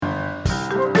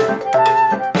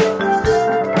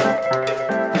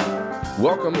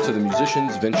Welcome to the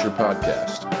Musicians Venture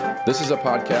Podcast. This is a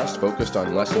podcast focused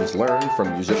on lessons learned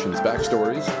from musicians'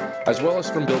 backstories, as well as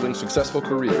from building successful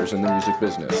careers in the music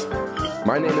business.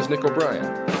 My name is Nick O'Brien,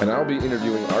 and I'll be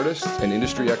interviewing artists and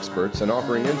industry experts and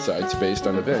offering insights based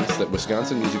on events that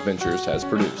Wisconsin Music Ventures has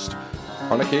produced.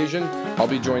 On occasion, I'll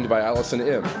be joined by Allison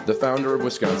Emm, the founder of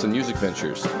Wisconsin Music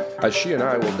Ventures, as she and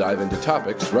I will dive into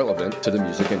topics relevant to the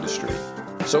music industry.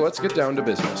 So let's get down to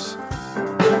business.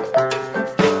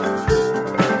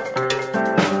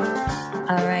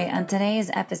 On today's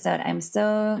episode, I'm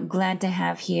so glad to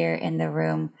have here in the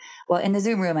room, well, in the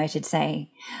Zoom room, I should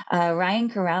say, Ryan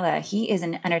Kairalla. He is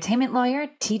an entertainment lawyer,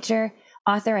 teacher,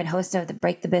 author, and host of the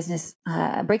Break the Business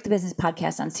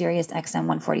podcast on SiriusXM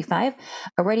 145,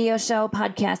 a radio show,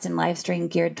 podcast, and live stream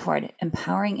geared toward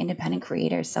empowering independent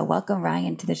creators. So welcome,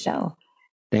 Ryan, to the show.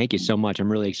 Thank you so much.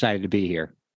 I'm really excited to be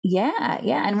here. Yeah.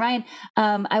 And Ryan,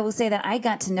 I will say that I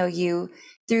got to know you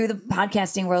through the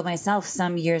podcasting world myself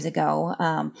some years ago.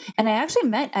 And I actually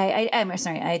met,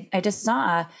 I just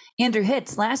saw Andrew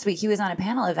Hitz last week. He was on a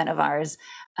panel event of ours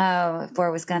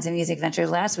for Wisconsin Music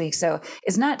Ventures last week. So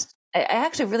it's not, I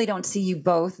actually really don't see you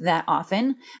both that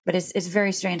often, but it's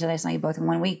very strange that I saw you both in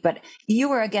 1 week. But you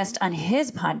were a guest on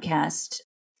his podcast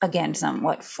again,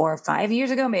 4 or 5 years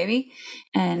ago, maybe.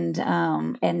 And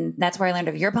that's where I learned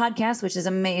of your podcast, which is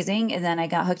amazing. And then I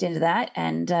got hooked into that,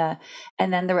 and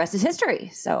then the rest is history.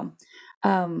 So,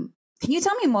 can you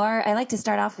tell me more? I like to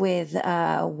start off with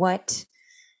what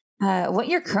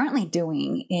you're currently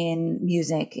doing in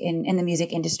music, in the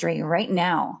music industry right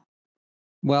now.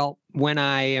 Well, when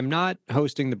I am not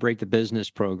hosting the Break the Business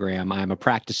program, I'm a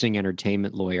practicing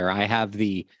entertainment lawyer. I have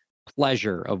the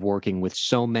pleasure of working with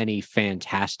so many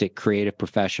fantastic creative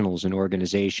professionals and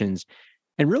organizations.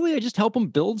 And really, I just help them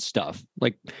build stuff.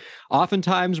 Like,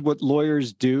 oftentimes what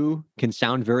lawyers do can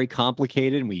sound very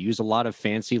complicated, and we use a lot of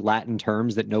fancy Latin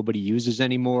terms that nobody uses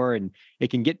anymore, and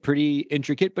it can get pretty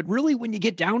intricate. But really, when you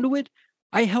get down to it,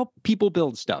 I help people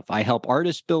build stuff. I help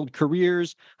artists build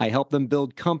careers. I help them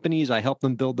build companies. I help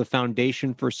them build the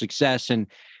foundation for success. And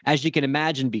as you can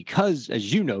imagine, because,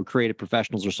 as you know, creative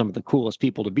professionals are some of the coolest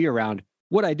people to be around,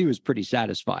 what I do is pretty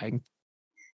satisfying.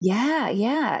 Yeah.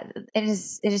 It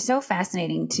is so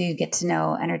fascinating to get to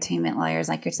know entertainment lawyers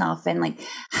like yourself. And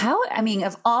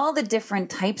of all the different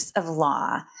types of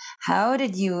law, how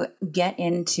did you get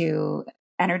into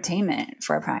entertainment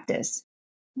for a practice?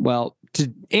 Well,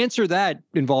 to answer that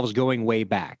involves going way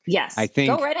back. Yes, I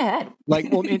think. Go right ahead.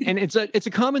 And it's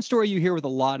a common story you hear with a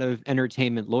lot of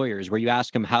entertainment lawyers, where you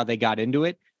ask them how they got into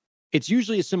it. It's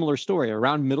usually a similar story.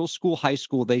 Around middle school, high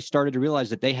school, they started to realize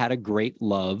that they had a great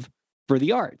love for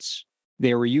the arts.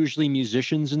 They were usually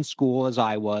musicians in school, as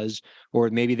I was, or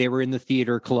maybe they were in the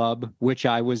theater club, which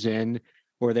I was in,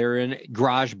 or they were in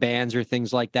garage bands or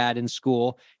things like that in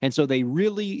school. And so they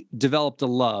really developed a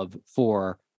love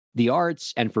for the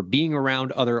arts and for being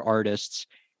around other artists.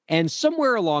 And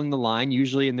somewhere along the line,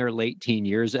 usually in their late teen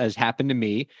years, as happened to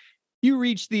me, you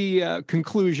reach the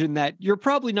conclusion that you're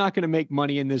probably not going to make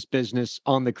money in this business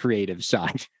on the creative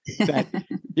side. That,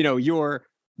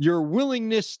 your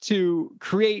willingness to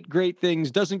create great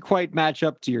things doesn't quite match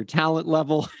up to your talent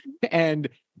level. And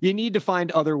you need to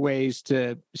find other ways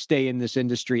to stay in this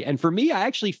industry. And for me, I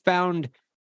actually found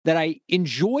that I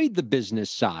enjoyed the business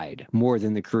side more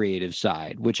than the creative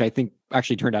side, which I think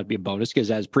actually turned out to be a bonus because,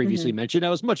 as previously mentioned,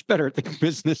 I was much better at the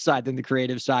business side than the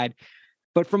creative side.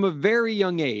 But from a very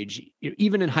young age,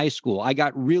 even in high school, I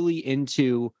got really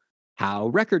into how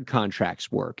record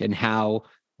contracts work and how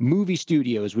movie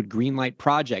studios would greenlight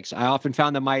projects. I often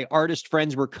found that my artist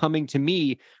friends were coming to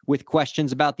me with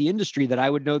questions about the industry that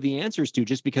I would know the answers to,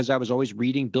 just because I was always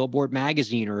reading Billboard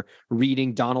magazine or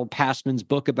reading Donald Passman's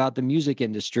book about the music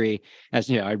industry. As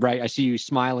you know, I see you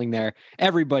smiling there.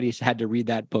 Everybody's had to read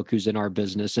that book who's in our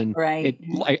business. And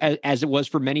as it was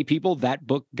for many people, that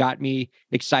book got me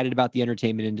excited about the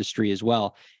entertainment industry as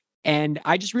well. And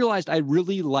I just realized I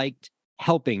really liked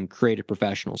helping creative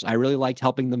professionals. I really liked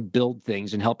helping them build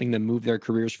things and helping them move their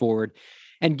careers forward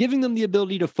and giving them the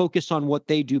ability to focus on what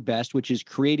they do best, which is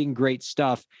creating great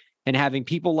stuff and having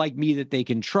people like me that they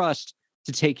can trust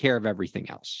to take care of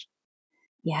everything else.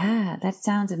 Yeah, that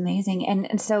sounds amazing.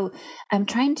 And so I'm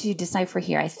trying to decipher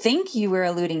here. I think you were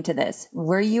alluding to this.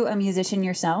 Were you a musician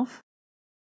yourself?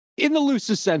 In the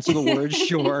loosest sense of the word,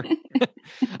 sure.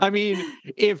 I mean,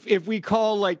 if we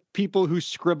call like people who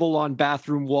scribble on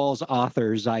bathroom walls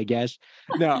authors, I guess.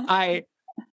 I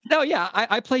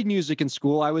played music in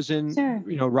school. I was in,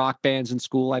 rock bands in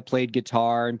school. I played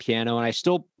guitar and piano, and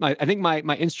I think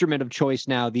my instrument of choice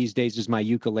now these days is my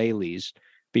ukuleles.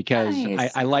 because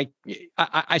Nice.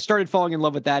 I started falling in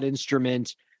love with that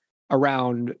instrument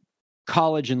around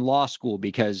college and law school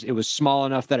because it was small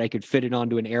enough that I could fit it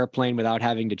onto an airplane without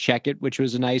having to check it, which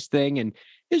was a nice thing. And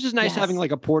it's just nice having Yes.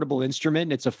 like a portable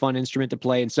instrument. It's a fun instrument to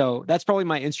play. And so that's probably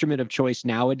my instrument of choice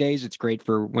nowadays. It's great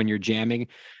for when you're jamming.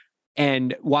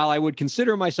 And while I would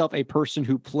consider myself a person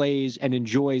who plays and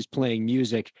enjoys playing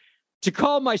music, to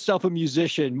call myself a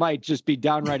musician might just be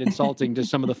downright insulting to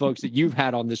some of the folks that you've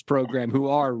had on this program who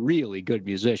are really good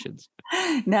musicians.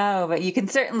 No, but you can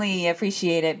certainly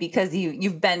appreciate it because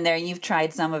you've been there, you've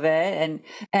tried some of it,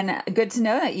 and good to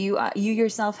know that you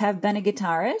yourself have been a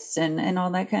guitarist and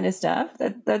all that kind of stuff.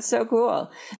 That's so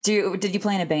cool. Did you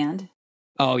play in a band?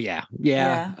 Oh yeah.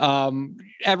 Yeah.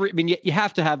 You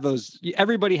have to have those.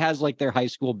 Everybody has like their high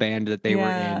school band that they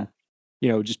were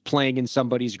in, just playing in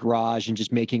somebody's garage and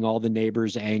just making all the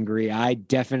neighbors angry. I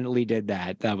definitely did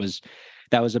that. That was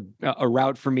a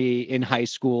route for me in high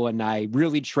school. And I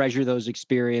really treasure those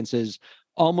experiences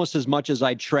almost as much as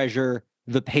I treasure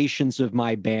the patience of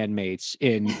my bandmates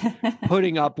in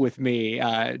putting up with me,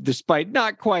 despite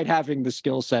not quite having the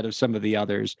skill set of some of the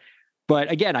others. But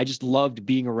again, I just loved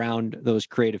being around those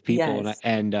creative people, Yes.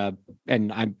 and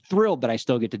I'm thrilled that I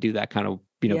still get to do that kind of,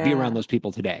 be around those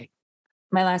people today.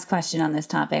 My last question on this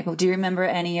topic. Do you remember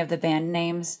any of the band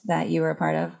names that you were a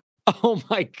part of? Oh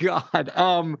my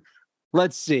God.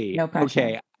 Let's see. No pressure.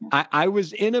 Okay. I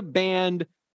was in a band.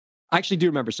 I actually do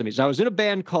remember some of these. I was in a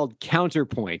band called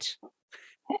Counterpoint,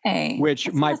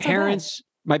 which my parents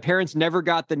never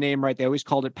got the name right. They always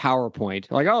called it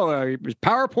PowerPoint. Like, was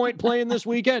PowerPoint playing this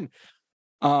weekend?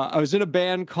 I was in a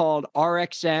band called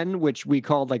RXN, which we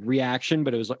called like Reaction,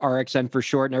 but it was like RXN for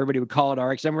short, and everybody would call it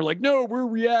RXN. We're like, no, we're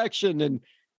Reaction. And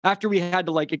after we had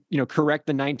to correct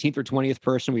the 19th or 20th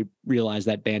person, we realized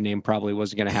that band name probably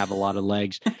wasn't going to have a lot of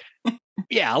legs.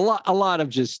 Yeah, a lot of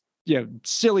just,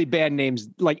 silly band names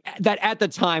like that at the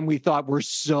time we thought were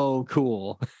so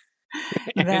cool.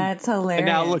 That's hilarious. And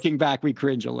now looking back, we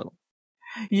cringe a little.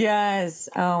 Yes.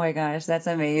 Oh my gosh, that's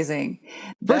amazing.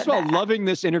 First of all, loving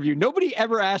this interview. Nobody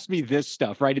ever asked me this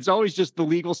stuff, right? It's always just the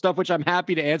legal stuff, which I'm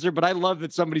happy to answer, but I love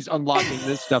that somebody's unlocking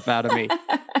this stuff out of me.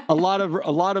 A lot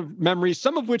of memories,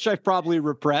 some of which I've probably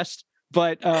repressed,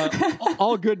 but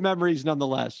all good memories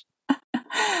nonetheless.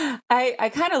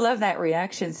 I kind of love that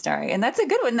reaction story, and that's a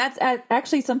good one. That's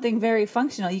actually something very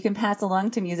functional you can pass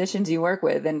along to musicians you work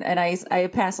with, and I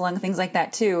pass along things like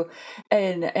that too,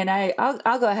 and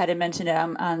I'll go ahead and mention it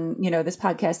on this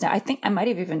podcast now. I think I might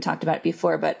have even talked about it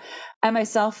before, but I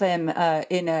myself am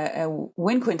in a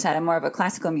wind quintet. I'm more of a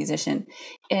classical musician,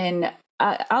 and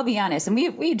I'll be honest, and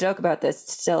we joke about this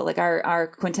still. Like our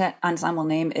quintet ensemble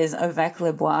name is Avec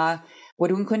le Bois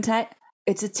Woodwind Quintet.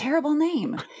 It's a terrible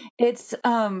name. It's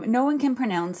no one can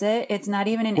pronounce it. It's not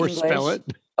even in English.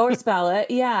 Or spell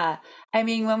it. Yeah. I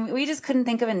mean, when we just couldn't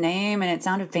think of a name and it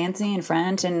sounded fancy in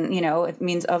French and, it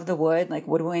means of the wood, like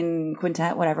woodwind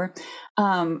quintet, whatever.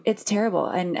 It's terrible.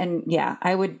 And yeah,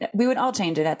 we would all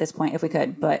change it at this point if we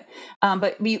could, but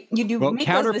you do. Well, make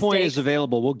Counterpoint is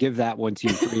available. We'll give that one to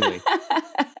you freely.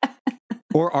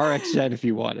 Or RXN if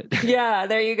you want it. Yeah,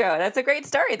 there you go. That's a great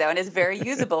story though. And it's very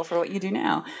usable for what you do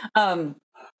now.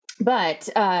 But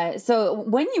so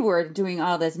when you were doing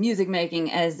all this music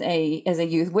making as a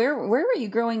youth, where were you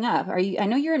growing up? I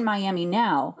know you're in Miami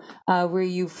now. Were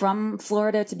you from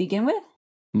Florida to begin with?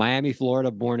 Miami,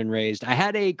 Florida, born and raised. I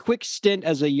had a quick stint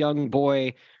as a young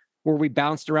boy where we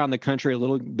bounced around the country a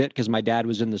little bit because my dad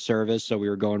was in the service. So we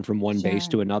were going from one base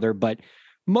to another. But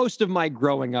most of my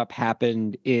growing up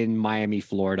happened in Miami,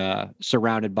 Florida,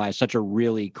 surrounded by such a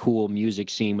really cool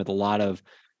music scene with a lot of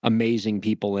amazing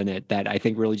people in it that I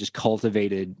think really just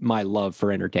cultivated my love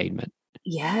for entertainment.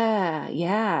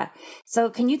 Yeah.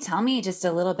 So can you tell me just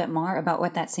a little bit more about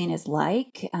what that scene is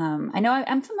like? I know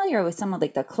I'm familiar with some of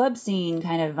like the club scene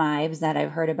kind of vibes that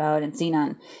I've heard about and seen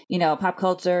on, pop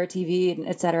culture, TV,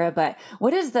 et cetera. But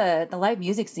what is the live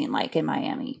music scene like in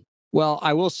Miami? Well,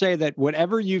 I will say that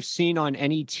whatever you've seen on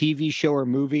any TV show or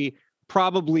movie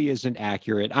probably isn't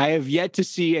accurate. I have yet to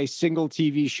see a single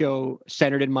TV show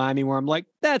centered in Miami where I'm like,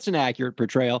 that's an accurate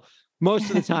portrayal. Most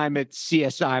of the time it's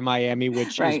CSI Miami,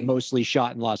 which is mostly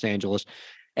shot in Los Angeles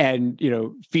and,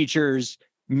 features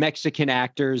Mexican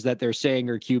actors that they're saying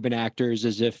are Cuban actors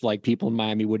as if like people in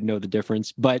Miami wouldn't know the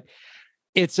difference. But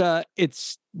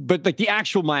but like the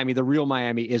actual Miami, the real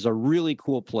Miami is a really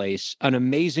cool place, an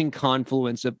amazing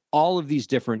confluence of all of these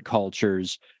different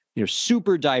cultures,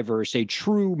 super diverse, a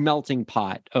true melting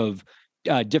pot of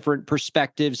different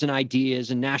perspectives and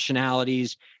ideas and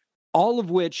nationalities, all of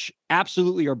which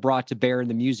absolutely are brought to bear in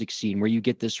the music scene where you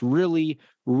get this really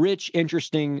rich,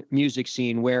 interesting music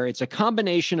scene where it's a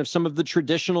combination of some of the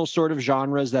traditional sort of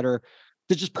genres that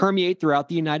just permeate throughout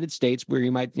the United States, where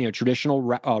you might, traditional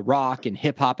rock and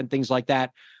hip hop and things like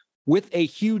that, with a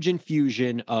huge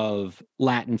infusion of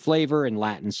Latin flavor and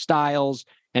Latin styles.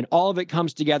 And all of it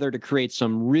comes together to create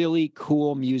some really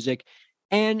cool music.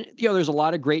 And, there's a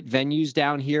lot of great venues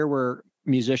down here where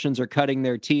musicians are cutting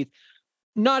their teeth.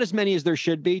 Not as many as there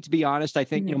should be, to be honest. I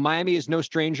think, Miami is no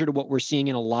stranger to what we're seeing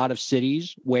in a lot of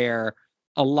cities, where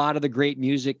a lot of the great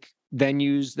music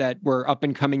venues that where up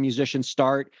and coming musicians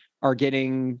start are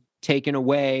getting taken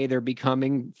away. They're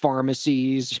becoming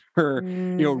pharmacies or,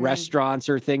 restaurants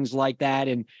or things like that.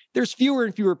 And there's fewer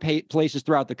and fewer places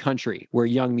throughout the country where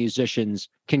young musicians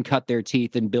can cut their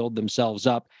teeth and build themselves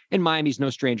up. And Miami's no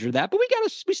stranger to that, but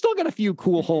we still got a few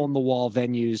cool hole in the wall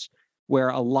venues where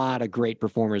a lot of great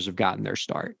performers have gotten their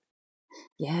start.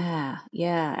 Yeah,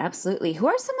 absolutely. Who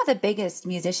are some of the biggest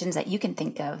musicians that you can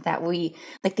think of that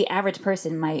like the average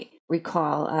person might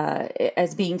recall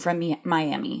as being from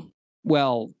Miami?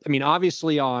 Well, I mean,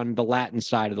 obviously on the Latin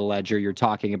side of the ledger, you're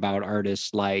talking about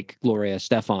artists like Gloria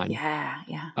Estefan.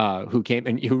 Who came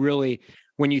and who really,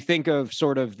 when you think of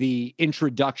sort of the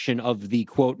introduction of the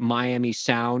quote Miami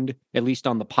sound, at least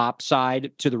on the pop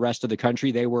side to the rest of the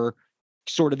country, they were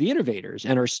sort of the innovators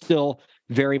and are still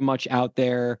very much out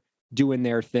there doing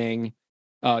their thing.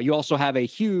 You also have a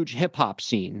huge hip hop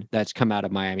scene that's come out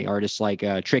of Miami. Artists like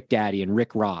Trick Daddy and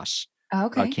Rick Ross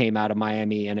came out of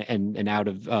Miami and out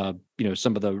of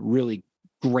some of the really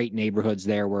great neighborhoods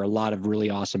there where a lot of really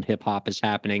awesome hip hop is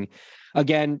happening.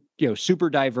 Again, super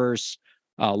diverse,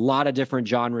 a lot of different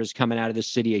genres coming out of the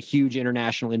city, a huge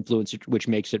international influence, which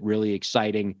makes it really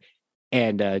exciting.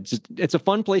 And it's a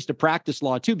fun place to practice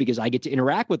law too, because I get to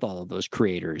interact with all of those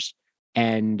creators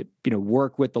and,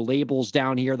 work with the labels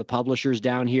down here, the publishers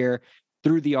down here,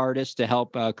 through the artists to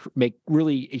help make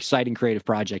really exciting creative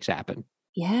projects happen.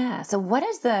 Yeah. So what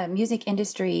does the music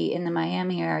industry in the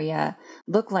Miami area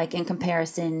look like in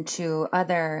comparison to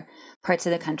other parts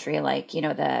of the country, like,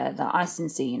 the Austin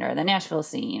scene or the Nashville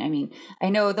scene? I mean,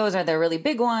 I know those are the really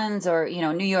big ones, or,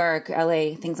 New York,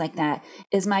 LA, things like that.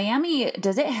 Is Miami,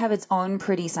 does it have its own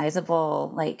pretty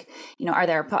sizable, like, are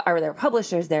there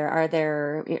publishers there? Are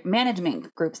there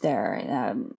management groups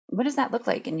there? What does that look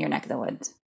like in your neck of the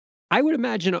woods? I would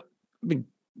imagine,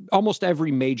 almost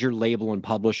every major label and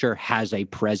publisher has a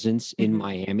presence in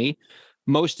Miami.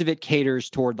 Most of it caters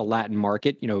toward the Latin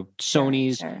market.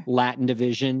 Sony's Latin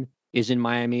division is in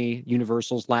Miami.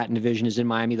 Universal's Latin division is in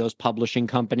Miami. Those publishing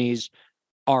companies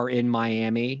are in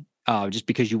Miami just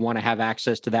because you want to have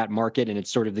access to that market, and it's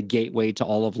sort of the gateway to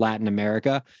all of Latin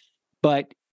America.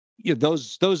 But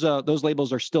those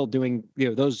labels are still doing,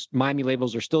 those Miami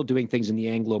labels are still doing things in the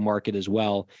Anglo market as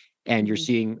well. And you're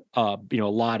seeing, a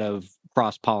lot of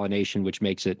cross-pollination, which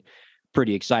makes it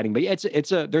pretty exciting. But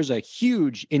there's a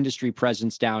huge industry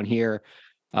presence down here.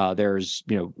 There's,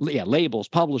 labels,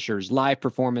 publishers, live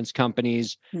performance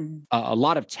companies, a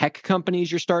lot of tech companies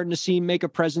you're starting to see make a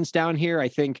presence down here. I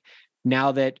think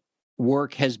now that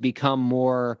work has become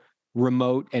more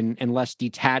remote and less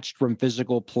detached from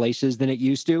physical places than it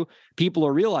used to, people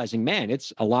are realizing, man,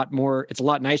 it's a lot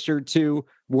nicer to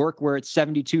work where it's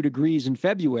 72 degrees in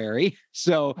February.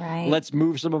 So let's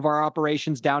move some of our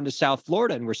operations down to South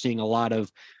Florida. And we're seeing a lot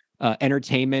of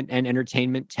entertainment and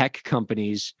entertainment tech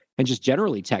companies and just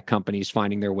generally tech companies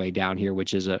finding their way down here,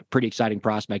 which is a pretty exciting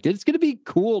prospect. It's going to be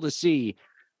cool to see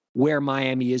where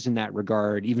Miami is in that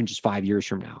regard, even just 5 years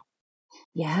from now.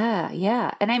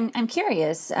 Yeah. And I'm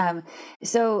curious.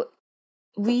 So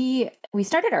we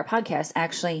started our podcast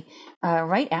actually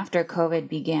right after COVID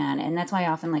began, and that's why I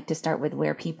often like to start with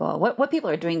what people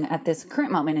are doing at this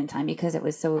current moment in time, because it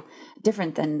was so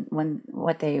different than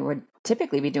what they would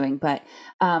typically be doing. But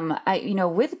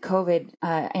with COVID,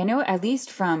 I know at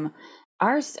least from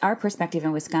our perspective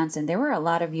in Wisconsin, there were a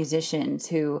lot of musicians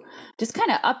who just kind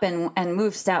of up and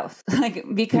moved south, like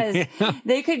because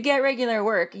they could get regular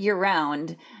work year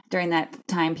round during that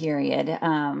time period.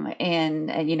 And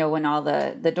when all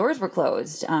the doors were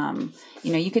closed,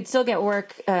 you could still get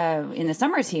work in the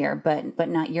summers here, but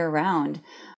not year round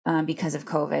because of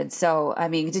COVID. So, I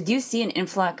mean, did you see an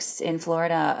influx in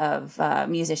Florida of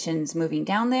musicians moving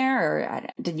down there, or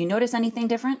did you notice anything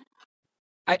different?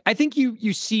 I think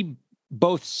you see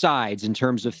both sides in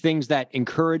terms of things that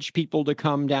encourage people to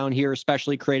come down here,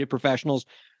 especially creative professionals,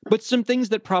 but some things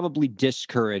that probably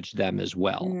discourage them as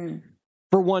well.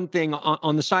 For one thing,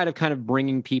 on the side of kind of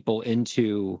bringing people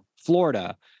into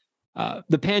Florida,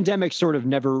 the pandemic sort of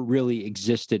never really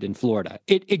existed in Florida.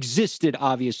 It existed,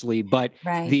 obviously, but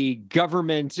the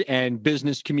government and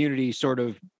business community sort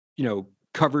of,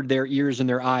 covered their ears and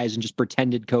their eyes and just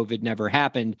pretended COVID never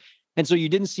happened. And so you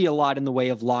didn't see a lot in the way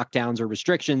of lockdowns or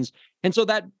restrictions. And so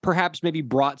that perhaps maybe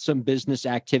brought some business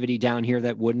activity down here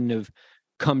that wouldn't have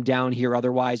come down here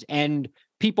otherwise. And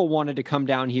people wanted to come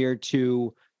down here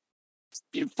to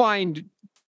find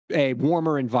a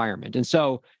warmer environment. And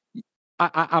so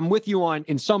I'm with you on,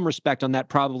 in some respect, on that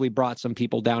probably brought some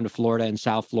people down to Florida and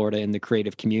South Florida in the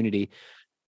creative community.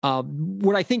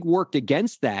 What I think worked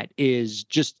against that is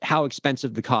just how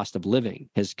expensive the cost of living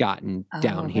has gotten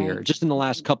down here. Just in the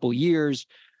last couple of years,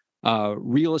 the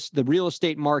real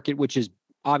estate market, which has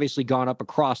obviously gone up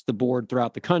across the board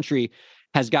throughout the country,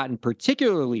 has gotten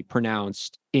particularly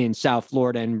pronounced in South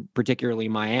Florida and particularly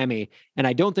Miami. And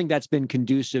I don't think that's been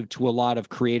conducive to a lot of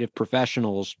creative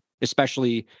professionals,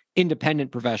 especially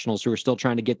independent professionals who are still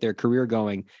trying to get their career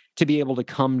going, to be able to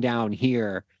come down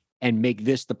here and make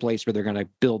this the place where they're going to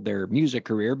build their music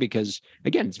career, because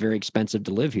again, it's very expensive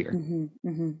to live here. Mm-hmm,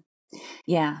 mm-hmm.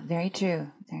 Yeah, very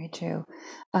true. Very true.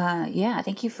 Yeah,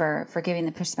 thank you for giving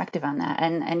the perspective on that.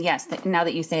 And yes, now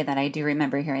that you say that, I do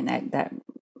remember hearing that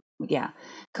yeah,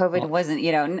 COVID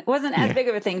wasn't as big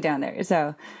of a thing down there.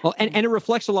 So and it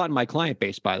reflects a lot in my client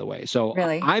base, by the way. So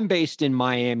really? I'm based in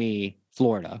Miami,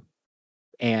 Florida,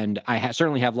 and I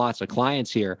certainly have lots of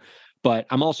clients here. But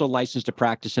I'm also licensed to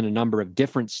practice in a number of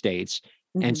different states.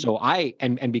 Mm-hmm. And so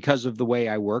and because of the way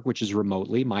I work, which is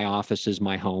remotely, my office is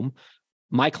my home,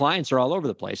 my clients are all over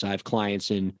the place. I have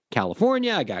clients in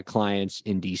California. I got clients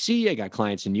in DC. I got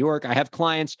clients in New York. I have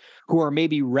clients who are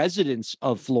maybe residents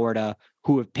of Florida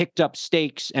who have picked up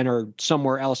stakes and are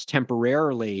somewhere else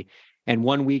temporarily. And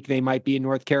one week they might be in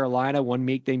North Carolina. One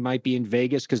week they might be in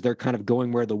Vegas because they're kind of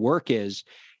going where the work is.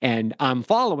 And I'm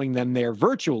following them there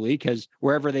virtually because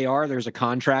wherever they are, there's a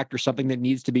contract or something that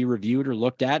needs to be reviewed or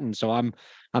looked at. And so I'm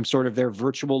sort of their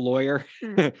virtual lawyer,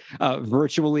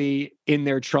 virtually in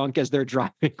their trunk as they're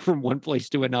driving from one place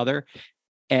to another.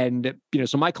 And,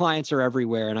 so my clients are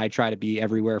everywhere, and I try to be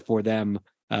everywhere for them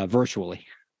virtually.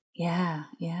 Yeah,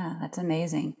 that's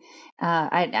amazing.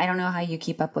 I don't know how you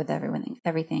keep up with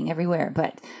everything everywhere,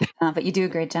 but you do a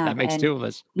great job. That makes two of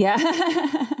us. Yeah.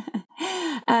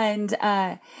 And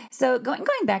so going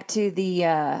back to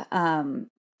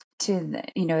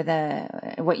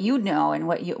what you know and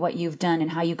what you've done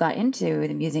and how you got into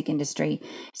the music industry.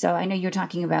 So I know you're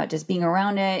talking about just being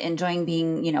around it, enjoying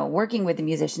being, working with the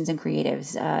musicians and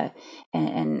creatives,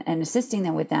 and assisting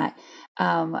them with that.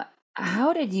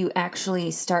 How did you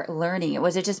actually start learning?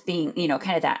 Was it just being,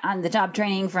 kind of that on the job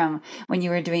training from when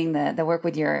you were doing the work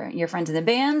with your friends in the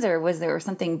bands, or was there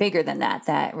something bigger than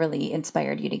that really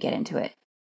inspired you to get into it?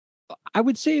 I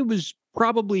would say it was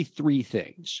probably three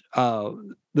things.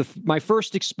 My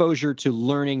first exposure to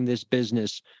learning this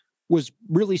business was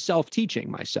really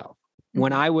self-teaching myself. Mm-hmm.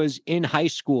 When I was in high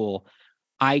school,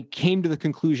 I came to the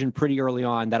conclusion pretty early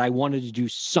on that I wanted to do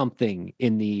something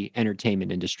in the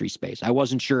entertainment industry space. I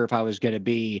wasn't sure if I was going to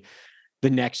be the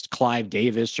next Clive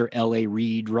Davis or L.A.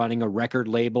 Reid running a record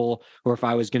label, or if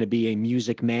I was going to be a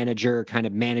music manager, kind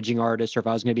of managing artists, or if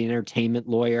I was going to be an entertainment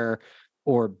lawyer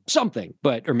or something,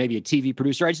 or maybe a TV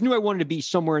producer. I just knew I wanted to be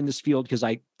somewhere in this field because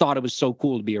I thought it was so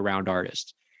cool to be around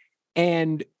artists.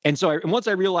 And so once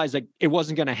I realized that it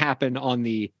wasn't going to happen on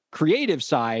the creative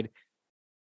side,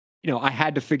 I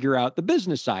had to figure out the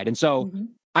business side. And so mm-hmm.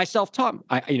 I self-taught.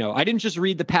 I didn't just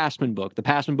read the Passman book. The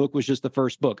Passman book was just the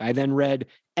first book. I then read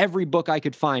every book I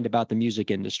could find about the music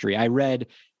industry. I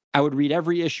would read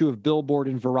every issue of Billboard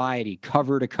and Variety,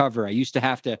 cover to cover. I used to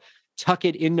have to tuck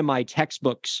it into my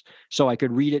textbooks so I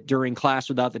could read it during class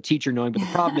without the teacher knowing. But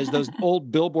the problem is those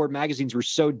old Billboard magazines were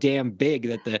so damn big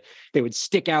that they would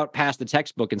stick out past the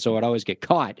textbook. And so I'd always get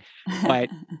caught. But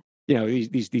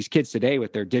these kids today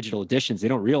with their digital editions, they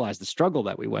don't realize the struggle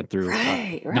that we went through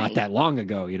right. not that long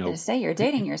ago. Just say you're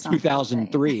dating yourself.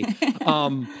 2003.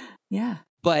 Yeah.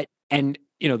 But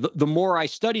the more I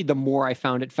studied, the more I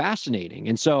found it fascinating,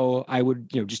 and so I would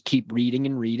just keep reading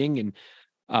and reading, and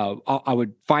I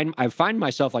find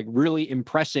myself like really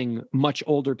impressing much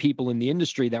older people in the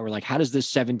industry that were like, how does this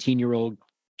 17-year-old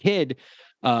kid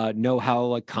know how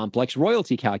like complex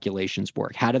royalty calculations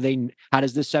work? How does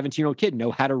this 17-year-old kid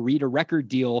know how to read a record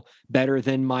deal better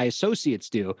than my associates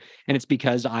do? And it's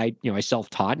because I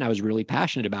self-taught and I was really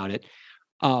passionate about it.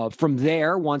 From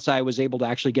there, once I was able to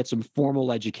actually get some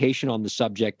formal education on the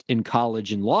subject in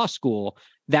college and law school,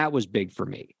 that was big for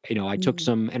me. I took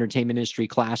some entertainment industry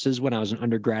classes when I was an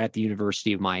undergrad at the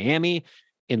University of Miami.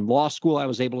 In law school, I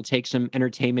was able to take some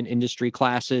entertainment industry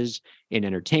classes in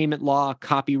entertainment law,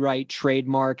 copyright,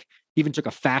 trademark, even took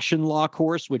a fashion law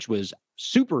course, which was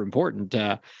super important.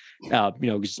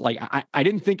 Because I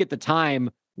didn't think at the time,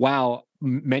 wow,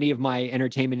 many of my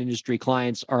entertainment industry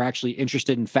clients are actually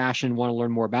interested in fashion, want to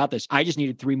learn more about this. I just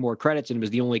needed 3 more credits, and it was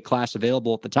the only class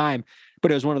available at the time,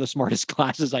 but it was one of the smartest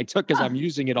classes I took because I'm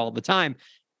using it all the time.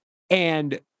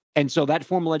 And so that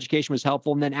formal education was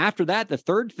helpful. And then after that, the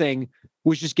third thing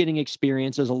was just getting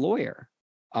experience as a lawyer.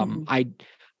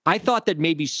 I thought that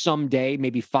maybe someday,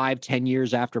 maybe 5-10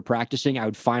 years after practicing, I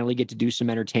would finally get to do some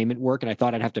entertainment work. And I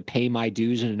thought I'd have to pay my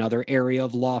dues in another area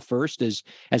of law first, as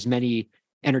many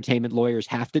entertainment lawyers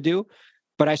have to do.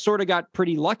 But I sort of got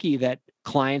pretty lucky that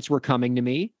clients were coming to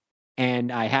me,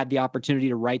 and I had the opportunity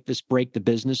to write this Break the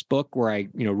Business book where I,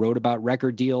 wrote about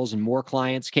record deals, and more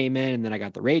clients came in, and then I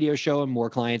got the radio show and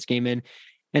more clients came in.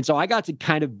 And so I got to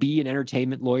kind of be an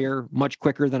entertainment lawyer much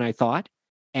quicker than I thought.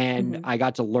 And I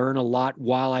got to learn a lot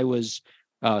while I was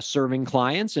serving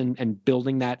clients and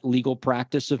building that legal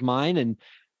practice of mine. And,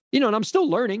 and I'm still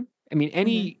learning. I mean,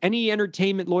 any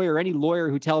entertainment lawyer, any lawyer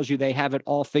who tells you they have it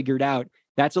all figured out,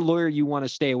 that's a lawyer you want to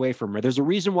stay away from. There's a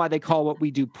reason why they call what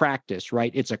we do practice,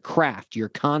 right? It's a craft. You're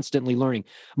constantly learning,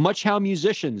 much how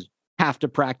musicians have to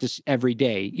practice every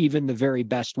day, even the very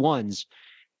best ones.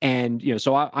 And,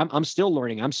 so I'm still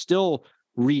learning. I'm still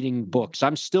reading books.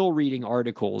 I'm still reading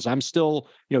articles. I'm still,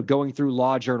 going through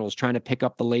law journals, trying to pick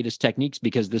up the latest techniques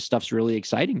because this stuff's really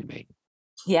exciting to me.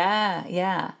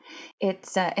 Yeah.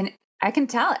 It's, and I can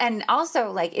tell. And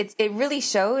also it really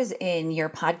shows in your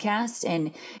podcast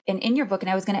and in your book. And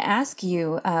I was going to ask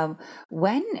you,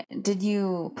 when did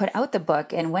you put out the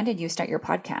book and when did you start your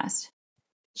podcast?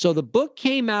 So the book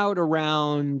came out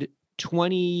around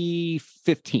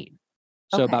 2015.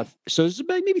 So it's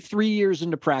about maybe 3 years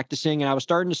into practicing, and I was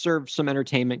starting to serve some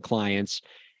entertainment clients,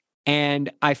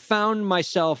 and I found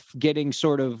myself getting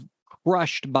sort of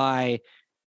crushed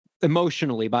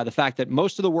emotionally by the fact that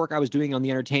most of the work I was doing on the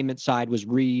entertainment side was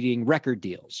reading record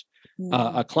deals.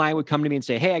 A client would come to me and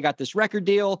say, "Hey, I got this record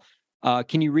deal.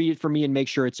 Can you read it for me and make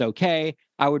sure it's okay?"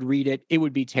 I would read it. It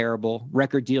would be terrible.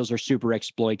 Record deals are super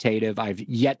exploitative. I've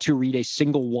yet to read a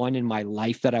single one in my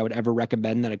life that I would ever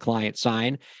recommend that a client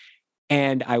sign.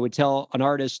 And I would tell an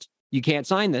artist, "You can't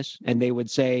sign this." And they would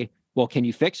say, "Well, can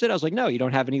you fix it?" I was like, "No, you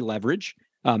don't have any leverage.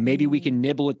 Maybe we can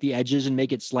nibble at the edges and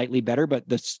make it slightly better, but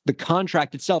the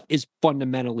contract itself is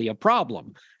fundamentally a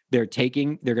problem. They're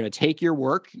going to take your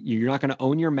work. You're not going to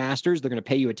own your masters. They're going to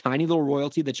pay you a tiny little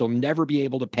royalty that you'll never be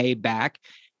able to pay back.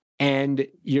 And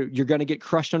you're going to get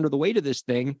crushed under the weight of this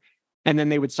thing." And then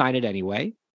they would sign it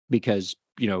anyway because,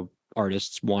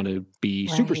 artists want to be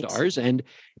superstars, and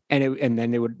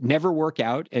then they would never work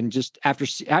out. And just after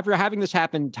having this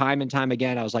happen time and time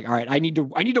again, I was like, all right, I need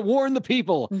to warn the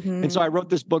people. And so I wrote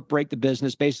this book, Break the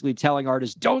Business, basically telling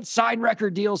artists, don't sign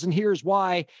record deals, and here's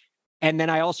why. And then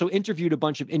I also interviewed a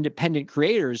bunch of independent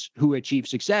creators who achieved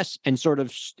success, and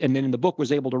then in the book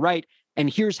was able to write, and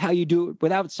here's how you do it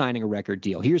without signing a record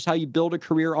deal. Here's how you build a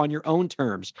career on your own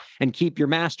terms and keep your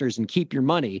masters and keep your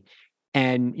money.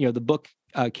 And, the book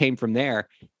came from there.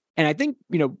 And I think,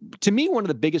 to me, one of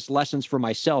the biggest lessons for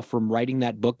myself from writing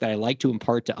that book that I like to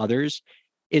impart to others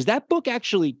is that book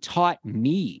actually taught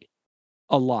me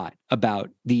a lot about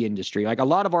the industry. Like, a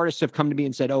lot of artists have come to me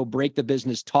and said, "Oh, Break the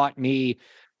Business taught me,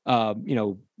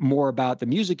 more about the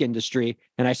music industry."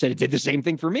 And I said, it did the same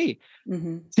thing for me.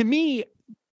 To me,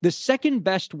 the second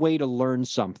best way to learn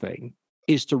something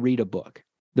is to read a book.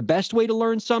 The best way to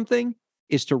learn something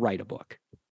is to write a book.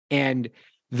 And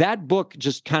that book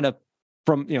just kind of,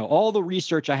 from all the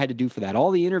research I had to do for that,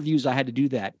 all the interviews I had to do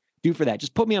for that,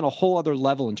 just put me on a whole other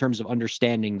level in terms of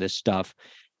understanding this stuff.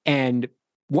 And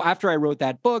after I wrote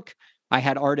that book, I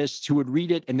had artists who would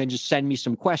read it and then just send me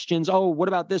some questions. "Oh, what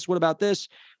about this? What about this?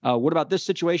 What about this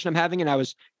situation I'm having?" And I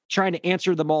was trying to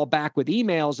answer them all back with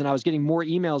emails, and I was getting more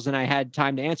emails than I had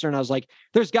time to answer. And I was like,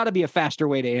 there's got to be a faster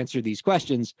way to answer these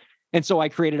questions. And so I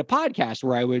created a podcast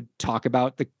where I would talk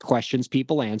about the questions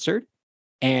people answered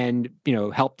and,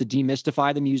 help to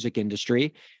demystify the music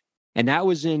industry. And that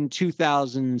was in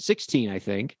 2016, I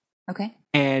think. Okay.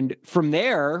 And from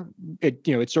there, it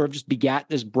sort of just begat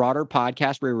this broader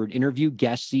podcast where we would interview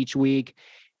guests each week.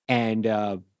 And,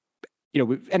 and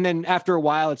then after a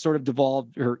while, it sort of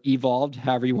evolved,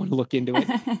 however you want to look into it,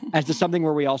 as to something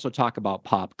where we also talk about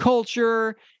pop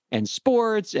culture and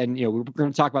sports. And, we're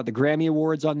going to talk about the Grammy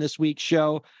Awards on this week's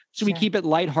show. So we keep it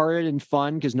lighthearted and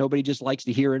fun because nobody just likes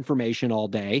to hear information all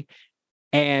day.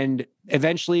 And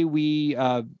eventually we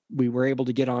were able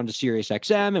to get on to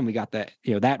SiriusXM, and we got that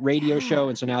radio show.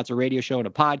 And so now it's a radio show and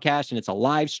a podcast, and it's a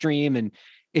live stream, and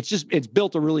it's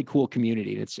built a really cool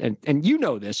community. And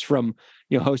this from,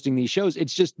 hosting these shows.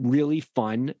 It's just really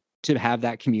fun to have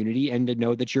that community and to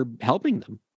know that you're helping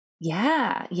them.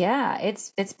 Yeah.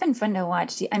 It's been fun to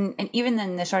watch, and even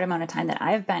in the short amount of time that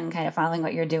I've been kind of following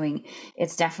what you're doing,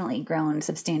 it's definitely grown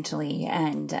substantially.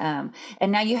 And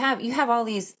now you have all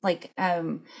these like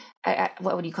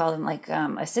what would you call them, like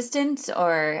assistants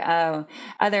or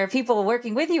other people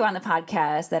working with you on the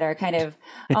podcast that are kind of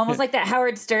almost like that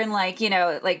Howard Stern, like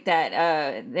like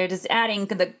that they're just adding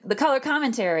the color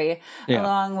commentary Yeah.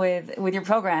 along with your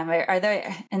program. Are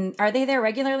they there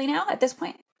regularly now at this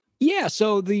point? Yeah,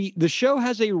 so the show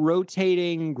has a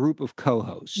rotating group of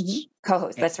co-hosts.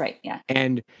 Co-host, A- that's right. Yeah,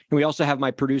 And we also have my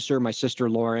producer, my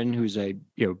sister Lauren, who's a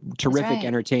that's terrific right.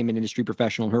 entertainment industry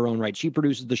professional in her own right. She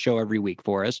produces the show every week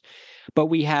for us. But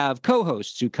we have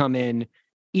co-hosts who come in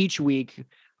each week.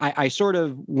 I sort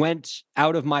of went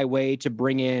out of my way to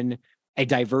bring in a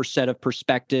diverse set of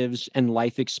perspectives and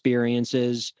life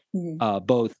experiences, Mhm.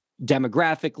 both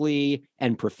demographically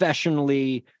and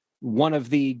professionally. One of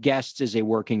the guests is a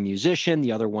working musician.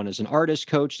 The other one is an artist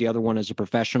coach. The other one is a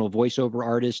professional voiceover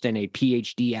artist and a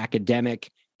PhD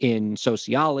academic in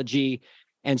sociology.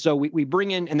 And so we bring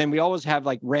in, and then we always have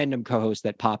like random co-hosts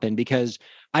that pop in, because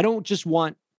I don't just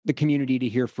want the community to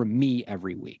hear from me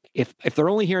every week. If they're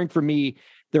only hearing from me,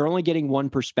 they're only getting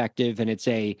one perspective, and it's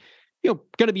a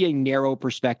going to be a narrow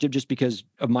perspective just because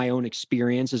of my own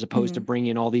experience, as opposed to Mhm.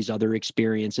 bringing in all these other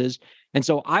experiences. And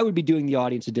so I would be doing the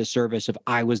audience a disservice if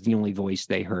I was the only voice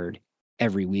they heard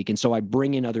every week. And so I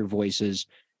bring in other voices,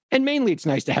 and mainly it's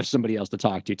nice to have somebody else to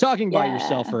talk to. Talking by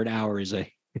yourself Yeah. for an hour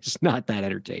it's not that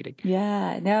entertaining.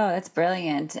 Yeah, no, that's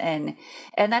brilliant, and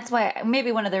that's why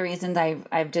maybe one of the reasons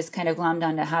I've just kind of glommed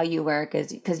onto how you work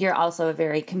is because you're also a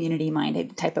very community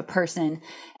minded type of person,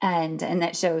 and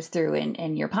that shows through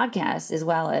in your podcast as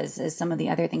well as some of the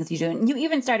other things you do. And you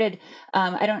even started,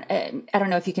 I don't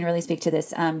know if you can really speak to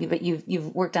this, but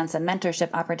you've worked on some mentorship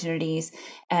opportunities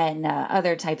and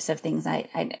other types of things.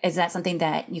 Is that something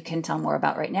that you can tell more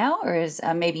about right now, or is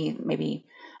maybe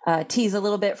tease a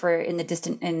little bit for in the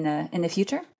distant in the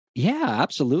future? Yeah,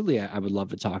 absolutely. I would love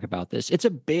to talk about this. It's a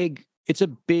big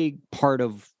part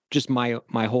of just my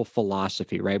whole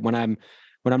philosophy, right? When I'm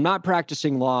not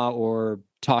practicing law or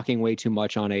talking way too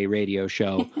much on a radio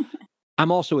show,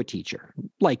 I'm also a teacher,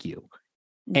 like you.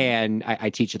 Mhm. And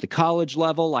I teach at the college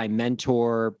level. I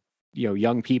mentor,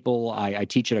 young people. I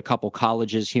teach at a couple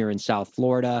colleges here in South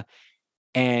Florida.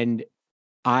 And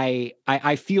I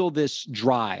feel this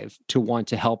drive to want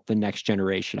to help the next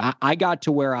generation. I got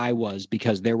to where I was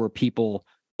because there were people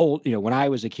old, when I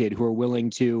was a kid, who were willing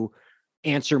to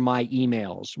answer my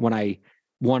emails when I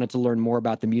wanted to learn more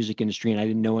about the music industry and I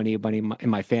didn't know anybody in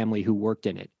my family who worked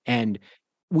in it. And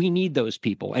we need those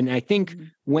people. And I think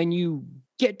Mhm. when you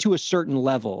get to a certain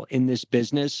level in this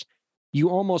business, you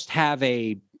almost have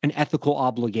an ethical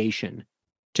obligation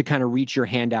to kind of reach your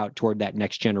hand out toward that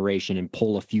next generation and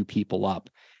pull a few people up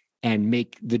and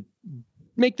make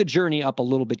the journey up a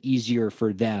little bit easier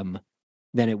for them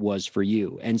than it was for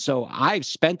you. And so I've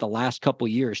spent the last couple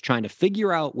of years trying to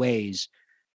figure out ways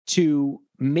to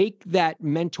make that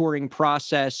mentoring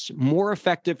process more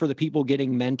effective for the people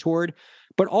getting mentored,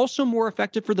 but also more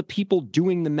effective for the people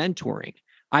doing the mentoring.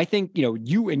 I think,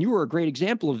 you are a great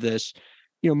example of this.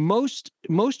 Most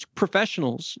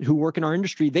professionals who work in our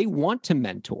industry, they want to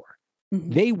mentor.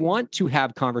 Mhm. They want to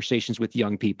have conversations with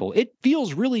young people. It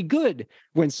feels really good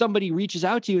when somebody reaches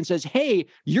out to you and says, "Hey,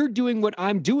 you're doing what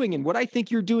I'm doing, and what I think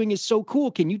you're doing is so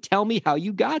cool. Can you tell me how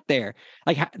you got there?"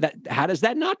 Like, how does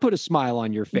that not put a smile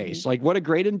on your Mhm. face? Like, what a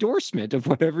great endorsement of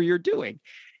whatever you're doing.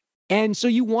 And so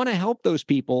you want to help those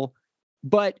people,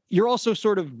 but you're also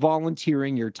sort of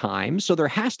volunteering your time. So there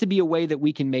has to be a way that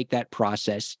we can make that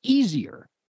process easier,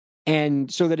 and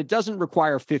so that it doesn't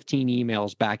require 15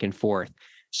 emails back and forth,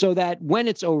 so that when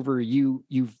it's over,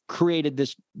 you've created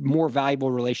this more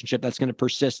valuable relationship that's going to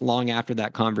persist long after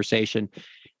that conversation.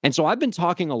 And so I've been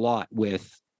talking a lot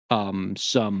with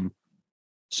some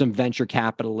venture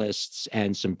capitalists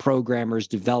and some programmers,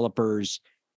 developers,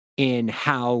 in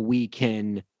how we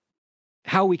can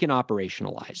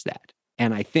operationalize that.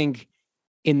 And I think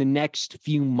in the next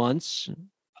few months,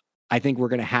 I think we're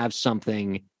going to have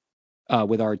something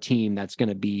with our team that's going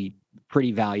to be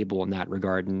pretty valuable in that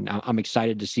regard. And I'm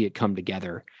excited to see it come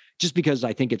together, just because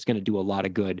I think it's going to do a lot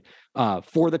of good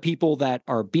for the people that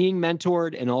are being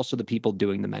mentored and also the people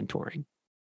doing the mentoring.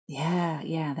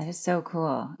 Yeah, that is so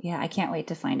cool. Yeah, I can't wait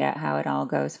to find out how it all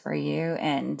goes for you.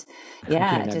 And Yeah,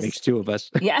 yeah, that makes just two of us.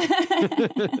 yeah.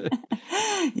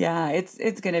 Yeah,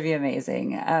 it's going to be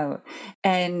amazing. Oh,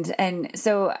 and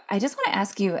so I just want to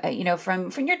ask you,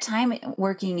 from your time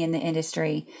working in the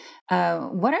industry,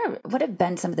 what have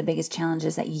been some of the biggest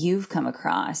challenges that you've come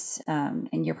across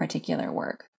in your particular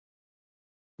work?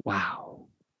 Wow.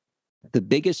 The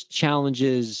biggest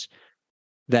challenges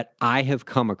that I have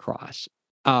come across.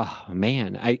 Oh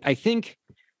man, I think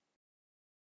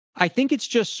it's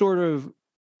just sort of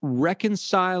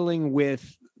reconciling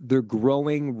with the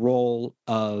growing role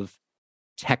of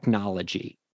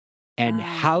technology and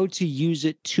how to use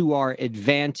it to our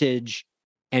advantage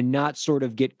and not sort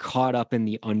of get caught up in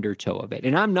the undertow of it.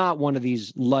 And I'm not one of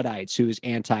these Luddites who is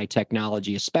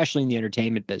anti-technology, especially in the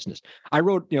entertainment business. I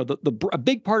wrote, a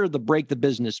big part of the Break the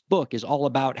Business book is all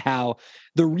about how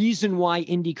the reason why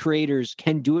indie creators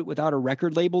can do it without a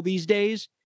record label these days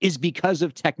is because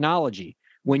of technology.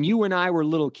 When you and I were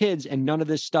little kids and none of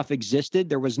this stuff existed,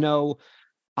 there was no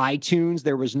iTunes,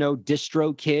 there was no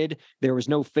DistroKid, there was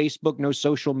no Facebook, no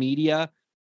social media.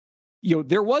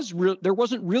 There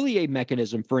wasn't really a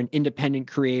mechanism for an independent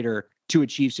creator to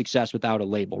achieve success without a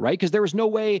label, right? Because there was no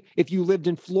way, if you lived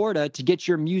in Florida, to get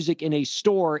your music in a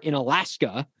store in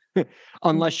Alaska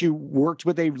unless you worked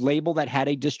with a label that had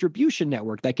a distribution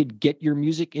network that could get your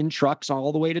music in trucks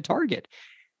all the way to Target.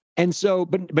 And so,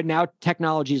 but now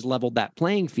technology has leveled that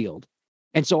playing field.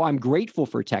 And so I'm grateful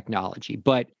for technology.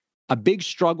 But a big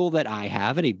struggle that I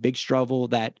have, and a big struggle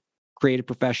that creative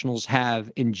professionals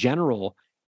have in general,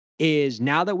 is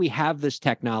now that we have this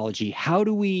technology, how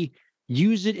do we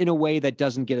use it in a way that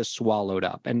doesn't get us swallowed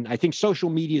up? And I think social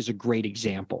media is a great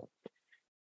example.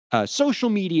 Social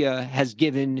media has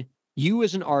given you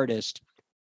as an artist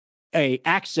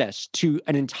access to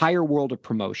an entire world of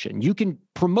promotion. You can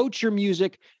promote your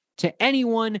music to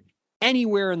anyone,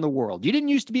 anywhere in the world. You didn't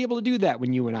used to be able to do that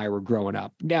when you and I were growing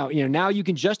up. Now you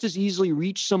can just as easily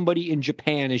reach somebody in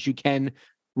Japan as you can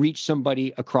reach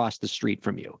somebody across the street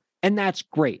from you. And that's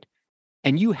great.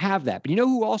 And you have that. But you know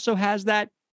who also has that?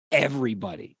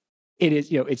 Everybody. It is,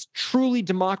 it's truly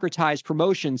democratized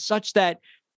promotion such that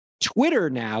Twitter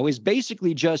now is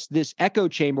basically just this echo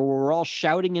chamber where we're all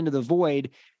shouting into the void.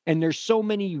 And there's so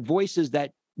many voices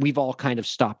that we've all kind of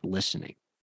stopped listening.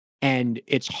 And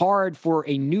it's hard for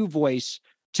a new voice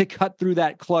to cut through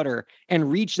that clutter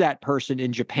and reach that person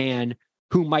in Japan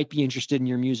who might be interested in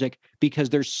your music, because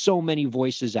there's so many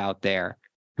voices out there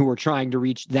who are trying to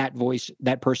reach that voice,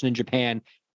 that person in Japan,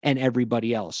 and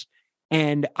everybody else.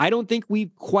 And I don't think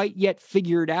we've quite yet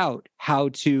figured out how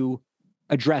to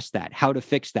address that, how to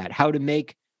fix that, how to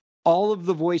make all of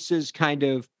the voices kind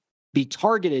of be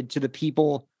targeted to the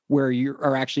people where you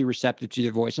are actually receptive to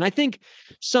their voice. And I think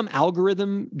some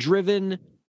algorithm-driven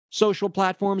social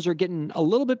platforms are getting a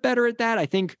little bit better at that. I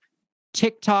think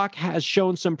TikTok has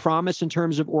shown some promise in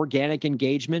terms of organic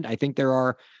engagement. I think there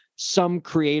are some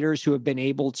creators who have been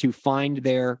able to find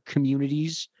their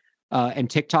communities, and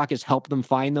TikTok has helped them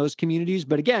find those communities.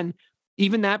 But again,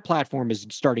 even that platform is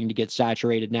starting to get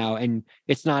saturated now, and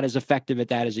it's not as effective at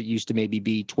that as it used to maybe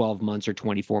be 12 months or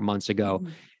 24 months ago.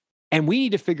 Mm-hmm. And we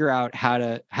need to figure out how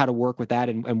to work with that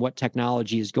and what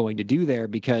technology is going to do there,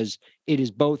 because it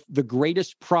is both the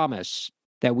greatest promise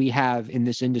that we have in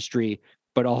this industry,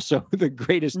 but also the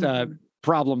greatest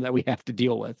problem that we have to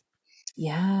deal with.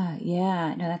 Yeah.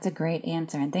 No, that's a great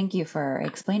answer. And thank you for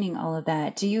explaining all of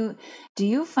that. Do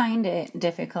you find it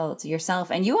difficult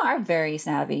yourself? And you are very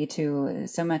savvy to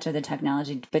so much of the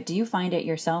technology, but do you find it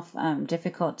yourself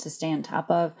difficult to stay on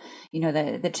top of,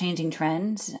 the changing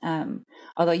trends?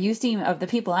 Although you seem, of the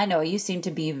people I know, you seem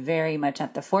to be very much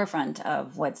at the forefront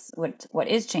of what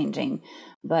is changing.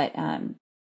 But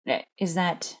is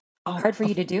that hard for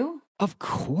you to do? Of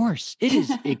course. It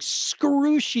is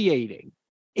excruciating.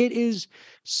 It is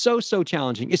so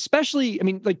challenging, especially,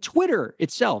 like Twitter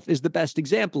itself is the best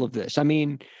example of this.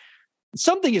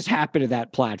 Something has happened to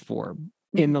that platform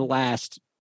in the last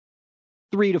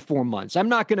 3 to 4 months. I'm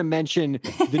not going to mention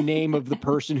the name of the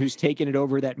person who's taken it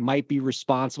over that might be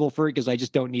responsible for it, because I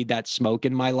just don't need that smoke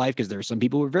in my life, because there are some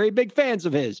people who are very big fans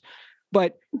of his.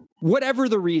 But whatever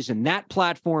the reason, that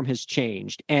platform has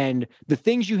changed. And the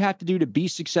things you have to do to be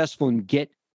successful and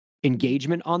get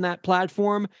engagement on that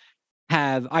platform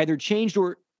have either changed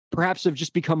or perhaps have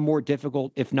just become more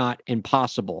difficult, if not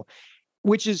impossible,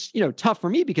 which is, tough for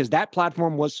me, because that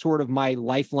platform was sort of my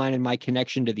lifeline and my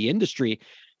connection to the industry.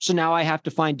 So now I have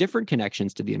to find different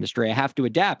connections to the industry. I have to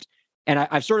adapt. And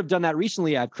I've sort of done that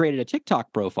recently. I've created a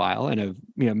TikTok profile and have,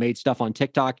 made stuff on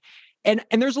TikTok. And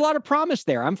there's a lot of promise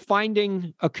there. I'm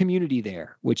finding a community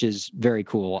there, which is very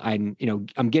cool. I'm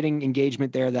getting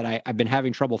engagement there that I've been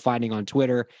having trouble finding on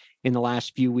Twitter in the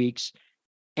last few weeks.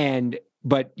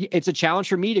 But it's a challenge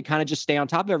for me to kind of just stay on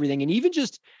top of everything. And even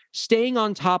just staying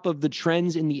on top of the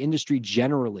trends in the industry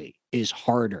generally is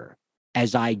harder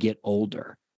as I get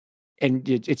older. And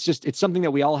it's something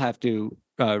that we all have to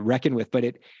reckon with. But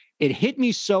it hit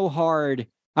me so hard.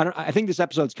 I think this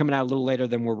episode's coming out a little later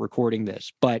than we're recording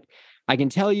this, but I can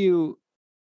tell you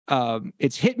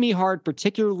it's hit me hard,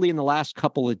 particularly in the last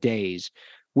couple of days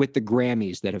with the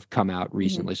Grammys that have come out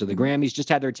recently. So the Grammys just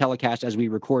had their telecast as we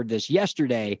record this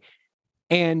yesterday.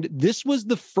 And this was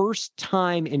the first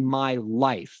time in my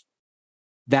life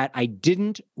that I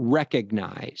didn't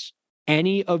recognize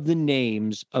any of the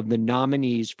names of the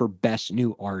nominees for Best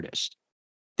New Artist.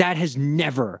 That has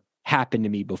never happened to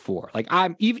me before. Like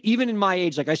I'm even in my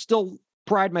age, like I still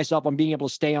pride myself on being able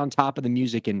to stay on top of the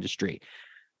music industry.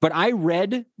 But I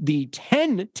read the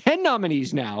 10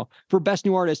 nominees now for Best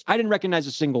New Artist. I didn't recognize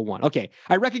a single one. Okay,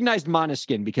 I recognized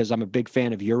Måneskin because I'm a big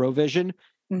fan of Eurovision,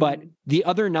 but the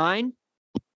other 9,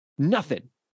 nothing.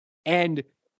 And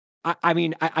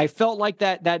I felt like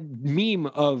that meme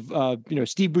of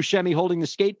Steve Buscemi holding the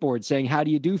skateboard saying, "How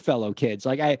do you do, fellow kids?"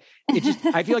 Like I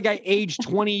feel like I aged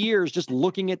 20 years just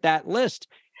looking at that list.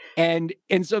 And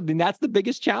so that's the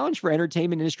biggest challenge for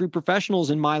entertainment industry professionals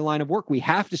in my line of work. We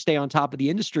have to stay on top of the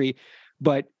industry,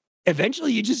 but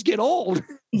eventually you just get old.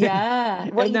 Yeah.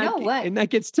 Well, you know what? And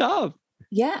that gets tough.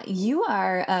 Yeah. You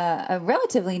are a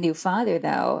relatively new father,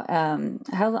 though.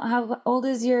 How old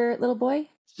is your little boy?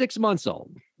 6 months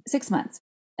old. 6 months.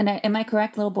 And am I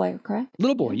correct? Little boy, correct?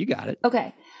 Little boy, you got it.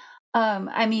 Okay.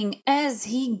 I mean, as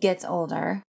he gets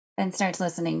older and starts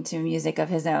listening to music of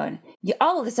his own,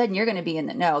 all of a sudden you're going to be in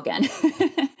the know again.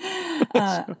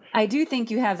 I do think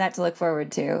you have that to look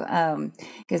forward to,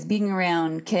 because being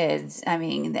around kids, I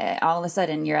mean, all of a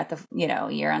sudden you're at the,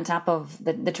 you're on top of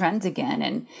the trends again.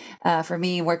 And for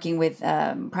me, working with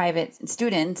private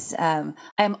students,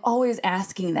 I'm always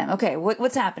asking them, okay,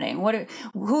 what's happening?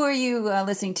 Who are you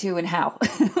listening to and how?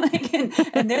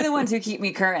 and they're the ones who keep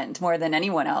me current more than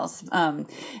anyone else.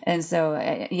 And so,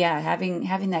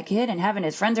 having that kid and having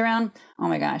his friends around, oh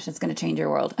my gosh, it's going to change your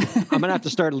world. I'm going to have to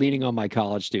start leaning on my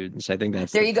college students. I think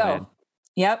that's there you plan. Go.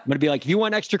 Yep. I'm going to be like, if you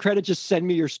want extra credit, just send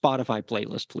me your Spotify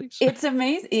playlist, please. It's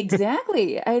amazing.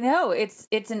 Exactly. I know it's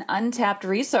an untapped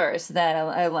resource that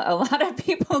a lot of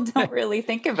people don't really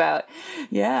think about.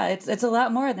 Yeah. It's a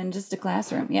lot more than just a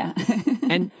classroom. Yeah.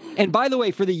 And by the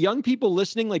way, for the young people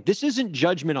listening, like this isn't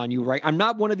judgment on you, right? I'm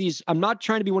not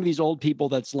trying to be one of these old people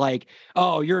that's like,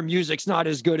 oh, your music's not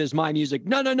as good as my music.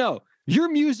 No. Your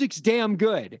music's damn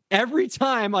good. Every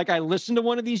time like I listen to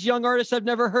one of these young artists I've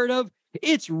never heard of,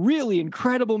 it's really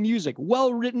incredible music,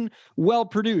 well written, well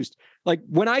produced. Like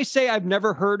when I say I've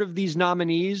never heard of these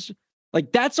nominees,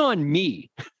 like that's on me.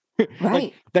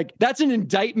 Right. like that's an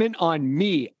indictment on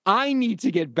me. I need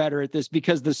to get better at this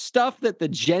because the stuff that the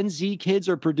Gen Z kids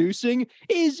are producing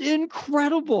is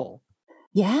incredible.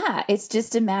 Yeah. It's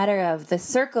just a matter of the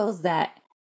circles that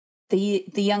the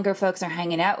younger folks are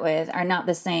hanging out with are not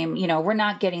the same. We're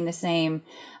not getting the same,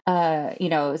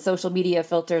 social media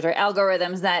filters or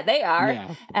algorithms that they are.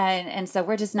 Yeah. And so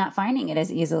we're just not finding it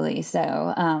as easily.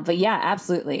 So, but yeah,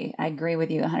 absolutely. I agree with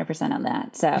you 100% on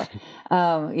that. So,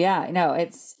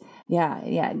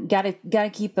 gotta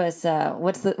keep us,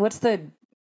 what's the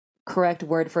correct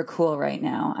word for cool right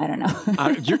now? I don't know.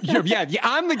 Yeah,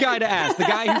 I'm the guy to ask. The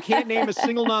guy who can't name a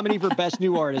single nominee for Best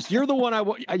New Artist. You're the one I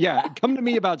want. Yeah, come to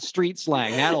me about street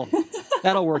slang.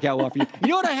 That'll work out well for you. You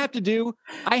know what I have to do?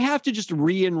 I have to just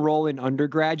re-enroll in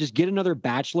undergrad, just get another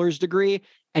bachelor's degree,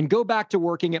 and go back to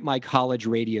working at my college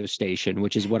radio station,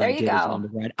 which is what I did as an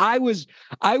undergrad. I was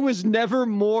never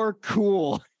more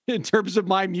cool in terms of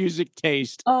my music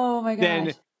taste. Oh my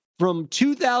gosh. From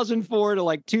 2004 to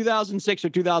like 2006 or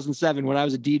 2007, when I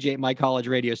was a DJ at my college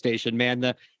radio station,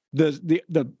 man,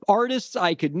 the artists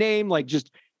I could name, like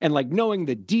and knowing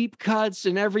the deep cuts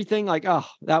and everything, like, oh,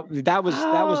 that was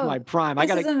my prime.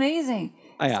 This is amazing.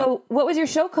 So what was your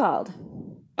show called?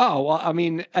 Oh, well, I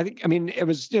mean, it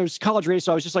was college radio.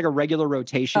 So I was just like a regular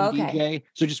rotation DJ.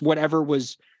 So just whatever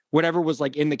was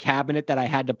like in the cabinet that I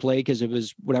had to play, because it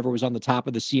was whatever was on the top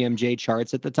of the CMJ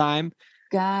charts at the time.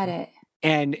 Got it.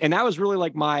 And that was really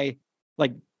like my,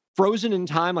 like frozen in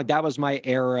time. Like that was my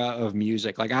era of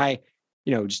music. Like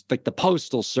just like the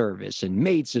Postal Service and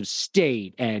Mates of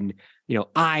State and,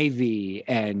 Ivy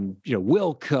and,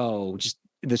 Wilco, just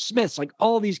the Smiths, like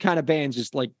all these kind of bands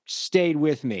just like stayed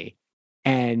with me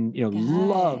and,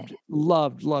 loved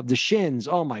the Shins.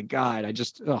 Oh my God.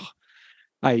 That's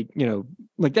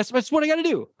what I got to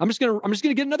do. I'm just going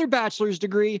to get another bachelor's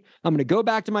degree. I'm going to go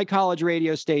back to my college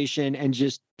radio station and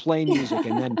just play music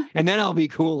and then I'll be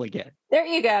cool again. There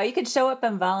you go. You could show up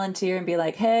and volunteer and be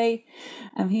like, hey,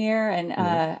 I'm here and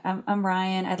I'm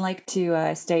Ryan. I'd like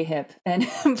to stay hip and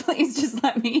please just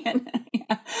let me in.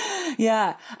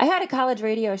 Yeah. I had a college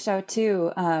radio show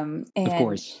too. And, of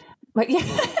course. But yeah.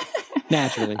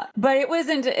 Naturally. But it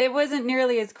wasn't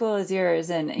nearly as cool as yours.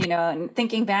 And, and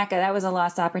thinking back, that was a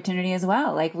lost opportunity as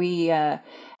well. Like we,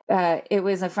 it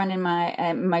was a friend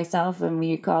and myself, and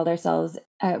we called ourselves.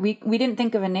 We didn't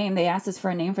think of a name. They asked us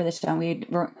for a name for the show, and we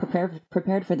weren't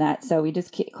prepared for that. So we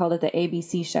just called it the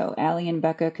ABC Show, Allie and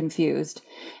Becca Confused,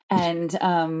 and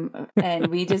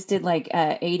we just did like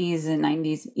 80s and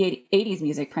 90s, 80s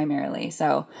music primarily.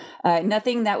 So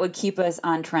nothing that would keep us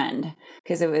on trend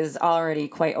because it was already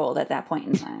quite old at that point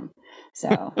in time.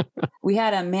 So we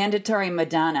had a mandatory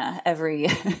Madonna every.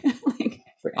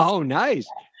 Oh, nice.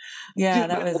 Yeah,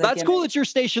 that was. That's cool that your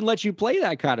station lets you play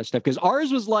that kind of stuff, because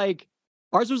ours was like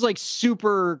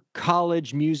super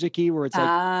college music-y, where it's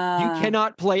like you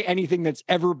cannot play anything that's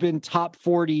ever been top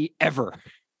 40 ever.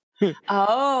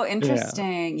 Oh,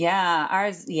 interesting. Yeah.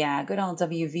 Ours, good old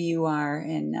WVUR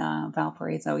in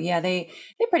Valparaiso. Yeah, they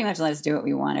pretty much let us do what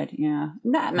we wanted. Yeah.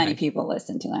 Not many people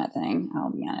listen to that thing,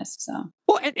 I'll be honest. So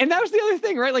well, and that was the other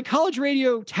thing, right? Like college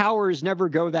radio towers never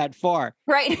go that far.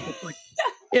 Right.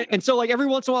 And so like every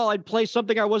once in a while I'd play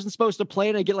something I wasn't supposed to play,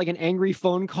 and I get like an angry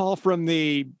phone call from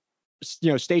the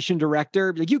station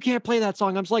director, like, you can't play that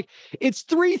song. I'm just like, it's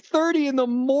 3:30 in the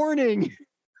morning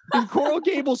in Coral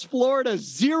Gables, Florida.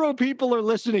 0 people are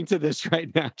listening to this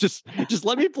right now. Just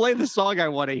let me play the song I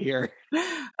want to hear.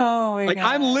 Oh my God.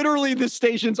 I'm literally the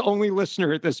station's only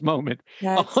listener at this moment.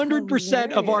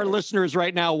 100% of our listeners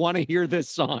right now want to hear this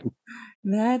song.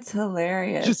 That's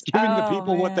hilarious. Just giving the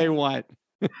people what they want.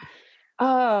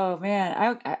 Oh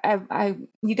man, I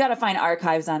you got to find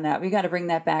archives on that. We got to bring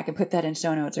that back and put that in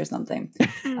show notes or something.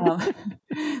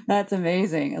 That's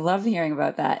amazing. I love hearing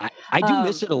about that. I do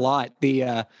miss it a lot.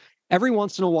 Every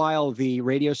once in a while, the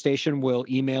radio station will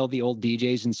email the old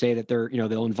DJs and say that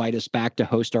they'll invite us back to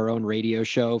host our own radio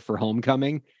show for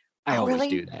homecoming. I always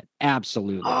do that.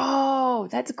 Absolutely. Oh,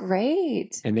 that's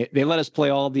great. And they let us play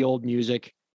all the old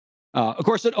music. Of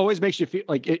course, it always makes you feel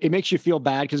like it makes you feel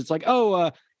bad, because it's like,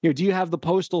 do you have the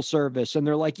postal service? And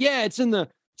they're like, yeah, it's in the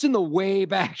way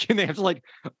back, and they have to like,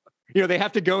 they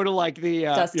have to go to like the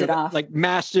dust it off, like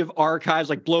massive archives,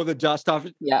 like blow the dust off.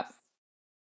 Yep.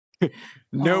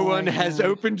 No one has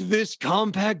opened this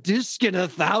compact disc in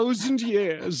 1,000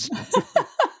 years.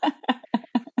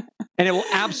 And it will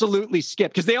absolutely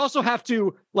skip, because they also have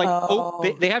to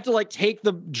like they have to like take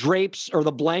the drapes or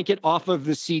the blanket off of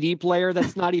the CD player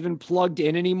that's not even plugged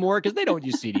in anymore, because they don't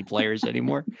use CD players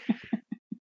anymore.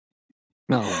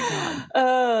 Oh my God.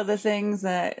 Oh, the things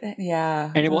that,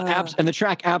 yeah. And it will and the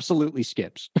track absolutely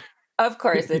skips. Of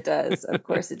course it does. Of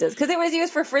course it does. Because it was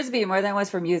used for Frisbee more than it was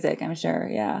for music, I'm sure.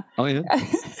 Yeah. Oh, yeah.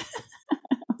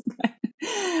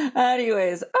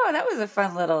 Anyways, that was a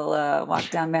fun little walk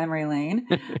down memory lane.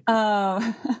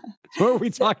 What are we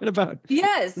talking about?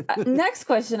 Yes. Next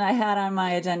question I had on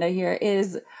my agenda here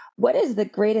is, what is the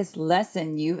greatest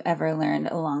lesson you've ever learned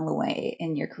along the way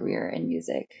in your career in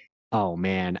music? Oh,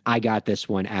 man, I got this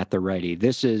one at the ready.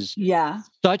 This is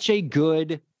such a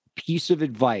good piece of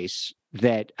advice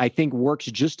that I think works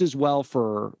just as well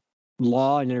for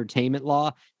law and entertainment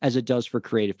law as it does for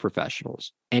creative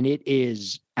professionals. And it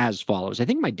is as follows. I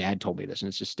think my dad told me this, and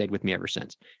it's just stayed with me ever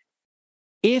since.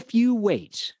 If you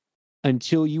wait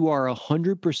until you are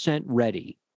 100%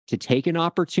 ready to take an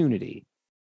opportunity,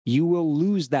 you will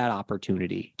lose that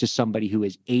opportunity to somebody who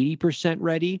is 80%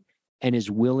 ready and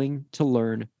is willing to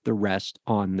learn the rest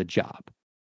on the job.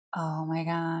 Oh my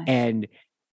gosh. And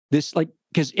this, like,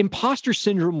 because imposter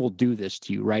syndrome will do this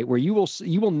to you, right? Where you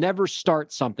will never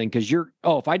start something because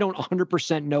if I don't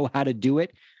 100% know how to do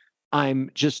it,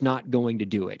 I'm just not going to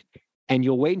do it. And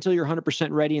you'll wait until you're 100%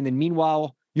 ready. And then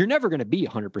meanwhile, you're never going to be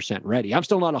 100% ready. I'm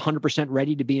still not 100%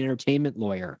 ready to be an entertainment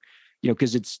lawyer,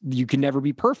 because you can never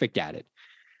be perfect at it.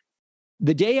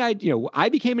 The day I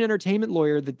became an entertainment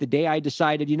lawyer, that the day I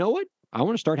decided, you know what, I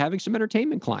want to start having some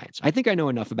entertainment clients. I think I know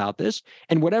enough about this.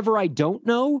 And whatever I don't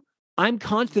know, I'm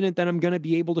confident that I'm going to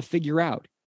be able to figure out.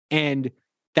 And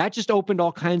that just opened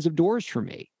all kinds of doors for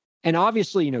me. And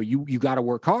obviously, you got to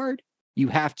work hard. You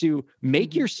have to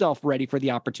make yourself ready for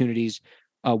the opportunities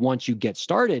once you get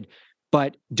started.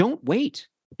 But don't wait.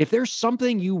 If there's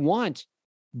something you want,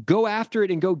 go after it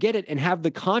and go get it, and have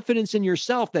the confidence in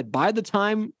yourself that by the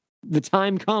time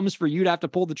comes for you to have to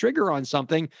pull the trigger on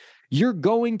something, you're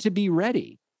going to be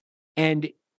ready. And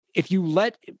if you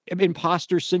let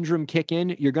imposter syndrome kick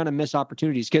in, you're going to miss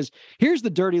opportunities. Because here's the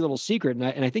dirty little secret,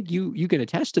 and I think you can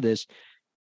attest to this.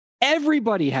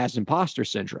 Everybody has imposter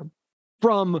syndrome,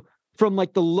 from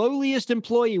like the lowliest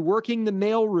employee working the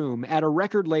mailroom at a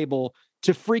record label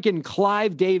to freaking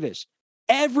Clive Davis.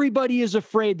 Everybody is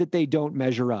afraid that they don't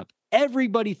measure up.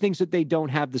 everybody thinks that they don't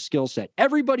have the skill set.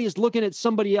 Everybody is looking at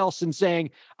somebody else and saying,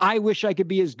 I wish I could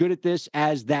be as good at this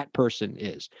as that person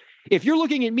is. If you're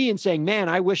looking at me and saying, man,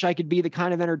 I wish I could be the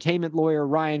kind of entertainment lawyer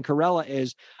Ryan Kairalla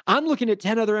is, I'm looking at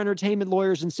 10 other entertainment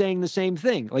lawyers and saying the same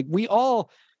thing. Like, we all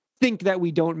think that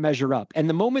we don't measure up. And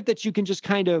the moment that you can just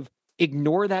kind of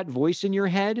ignore that voice in your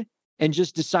head and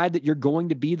just decide that you're going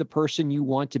to be the person you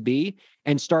want to be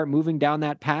and start moving down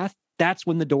that path, that's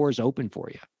when the door is open for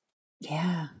you.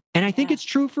 Yeah. And I think it's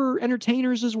true for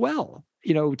entertainers as well,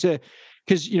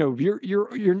 because, you're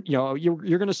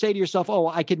going to say to yourself, oh,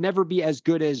 I could never be as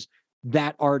good as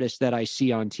that artist that I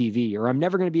see on TV, or I'm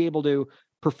never going to be able to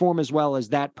perform as well as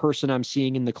that person I'm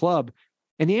seeing in the club.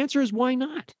 And the answer is, why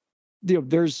not?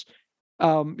 There's,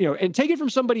 and take it from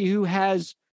somebody who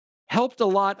has helped a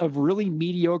lot of really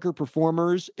mediocre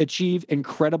performers achieve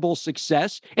incredible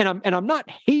success. And I'm not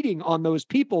hating on those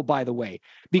people, by the way,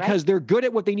 because they're good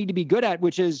at what they need to be good at,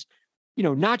 which is,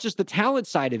 not just the talent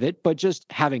side of it, but just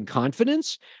having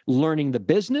confidence, learning the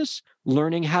business,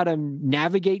 learning how to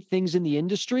navigate things in the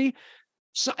industry.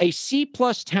 So a C+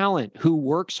 talent who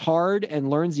works hard and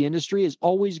learns the industry is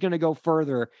always going to go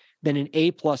further than an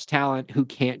A+ talent who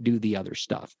can't do the other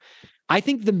stuff. I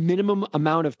think the minimum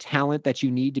amount of talent that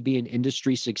you need to be an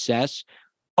industry success,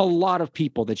 a lot of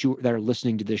people that are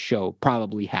listening to this show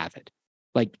probably have it.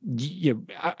 Like,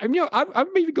 I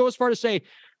maybe go as far to say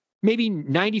maybe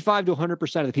 95 to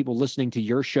 100% of the people listening to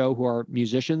your show who are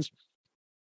musicians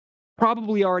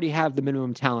probably already have the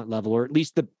minimum talent level, or at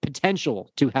least the potential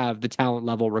to have the talent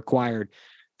level required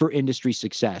for industry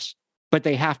success. But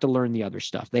they have to learn the other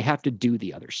stuff. They have to do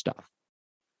the other stuff.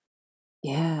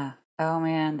 Yeah. Oh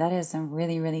man, that is some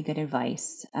really, really good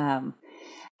advice. And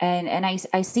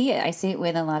I see it. I see it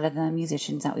with a lot of the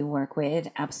musicians that we work with.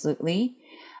 Absolutely.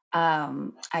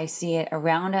 I see it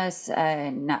around us,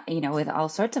 with all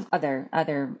sorts of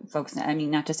other folks. I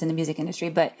mean, not just in the music industry,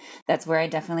 but that's where I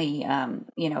definitely, I'm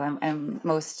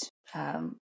most,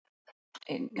 where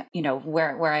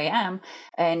I am.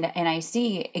 And I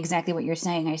see exactly what you're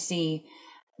saying. I see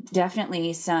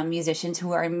definitely some musicians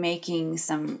who are making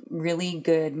some really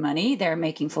good money. They're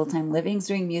making full-time livings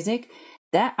doing music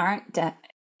that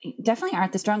definitely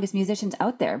aren't the strongest musicians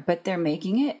out there, but they're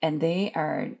making it and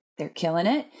they're killing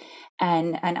it.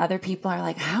 And other people are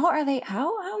like, how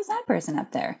is that person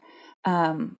up there?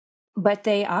 But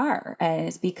they are, and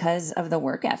it's because of the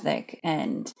work ethic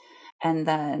and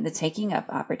the taking up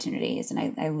opportunities.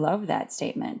 And I love that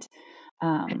statement.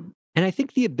 And I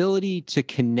think the ability to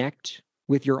connect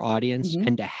with your audience Mm-hmm.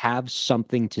 and to have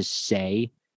something to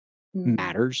say Mm-hmm.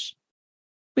 matters.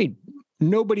 I mean,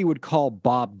 nobody would call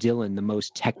Bob Dylan the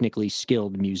most technically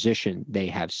skilled musician they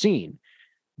have seen,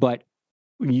 but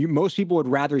most people would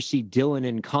rather see Dylan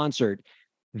in concert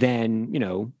than,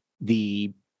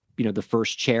 the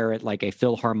first chair at like a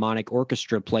Philharmonic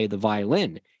orchestra play the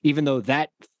violin, even though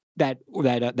that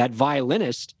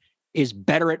violinist is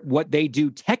better at what they do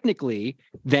technically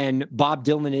than Bob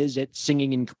Dylan is at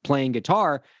singing and playing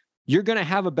guitar. You're going to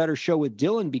have a better show with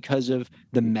Dylan because of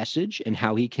the message and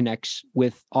how he connects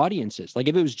with audiences. Like,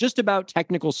 if it was just about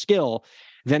technical skill,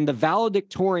 then the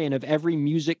valedictorian of every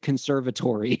music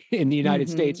conservatory in the United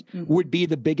States would be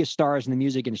the biggest stars in the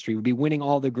music industry, would be winning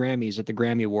all the Grammys at the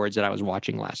Grammy Awards that I was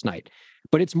watching last night.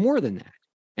 But it's more than that.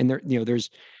 And there's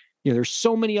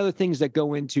so many other things that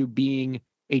go into being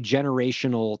a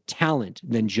generational talent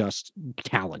than just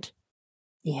talent.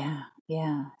 Yeah.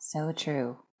 So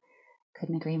true.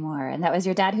 Couldn't agree more. And that was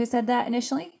your dad who said that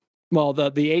initially? Well,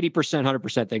 the 80%,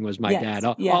 100% thing was my dad.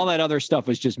 All that other stuff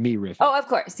was just me riffing. Oh, of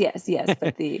course. Yes.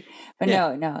 But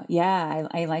no. Yeah.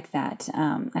 I like that.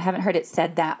 I haven't heard it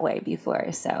said that way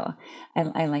before. So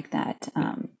I like that.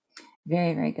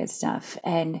 Very, very good stuff.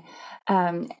 And,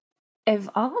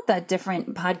 of all of the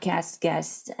different podcast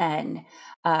guests and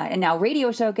now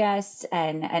radio show guests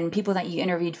and people that you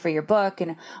interviewed for your book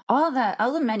and all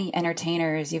the many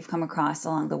entertainers you've come across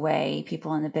along the way,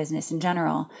 people in the business in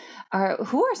general,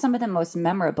 who are some of the most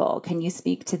memorable? Can you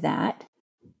speak to that?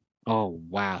 Oh,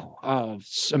 wow. I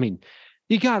mean,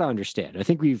 you got to understand. I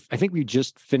think we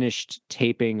just finished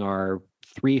taping our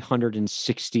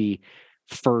 361st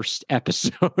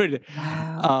episode.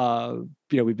 Wow.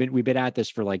 We've been at this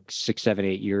for like 6, 7,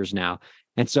 8 years now.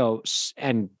 And so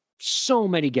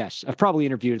many guests. I've probably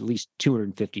interviewed at least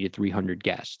 250 to 300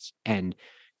 guests. And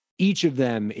each of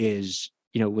them was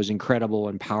incredible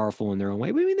and powerful in their own way.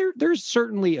 I mean, there's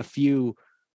certainly a few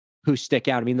who stick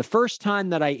out. I mean, the first time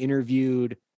that I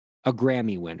interviewed a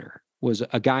Grammy winner was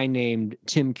a guy named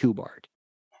Tim Kubart,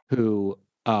 who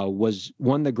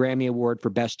won the Grammy Award for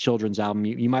Best Children's Album.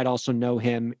 You might also know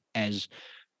him as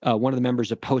one of the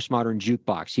members of Postmodern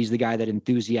Jukebox. He's the guy that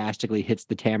enthusiastically hits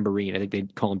the tambourine. I think they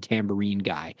call him Tambourine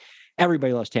Guy.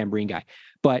 Everybody loves Tambourine Guy.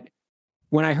 But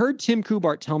when I heard Tim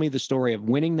Kubart tell me the story of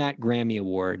winning that Grammy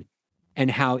Award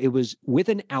and how it was with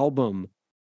an album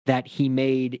that he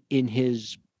made in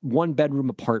his one-bedroom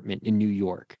apartment in New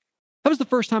York, that was the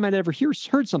first time I'd ever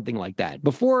heard something like that.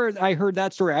 Before I heard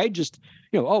that story, I just,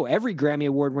 every Grammy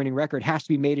Award-winning record has to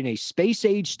be made in a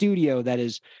space-age studio that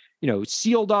is,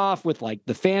 sealed off with like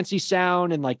the fancy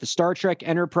sound and like the Star Trek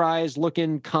Enterprise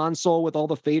looking console with all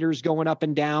the faders going up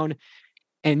and down.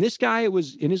 And this guy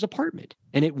was in his apartment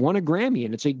and it won a Grammy,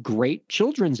 and it's a great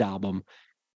children's album.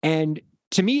 And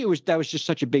to me, that was just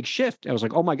such a big shift. I was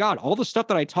like, oh my God, all the stuff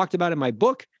that I talked about in my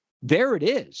book, there it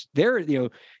is.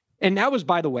 And that was,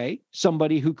 by the way,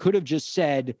 somebody who could have just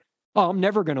said, oh, I'm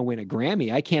never going to win a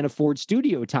Grammy. I can't afford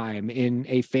studio time in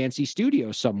a fancy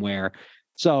studio somewhere.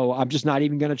 So I'm just not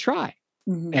even going to try.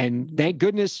 Mm-hmm. And thank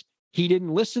goodness he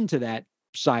didn't listen to that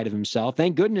side of himself.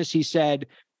 Thank goodness he said,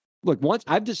 look, once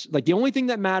the only thing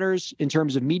that matters in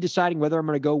terms of me deciding whether I'm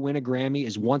going to go win a Grammy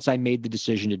is once I made the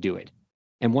decision to do it.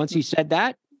 And once he said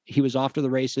that, he was off to the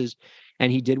races,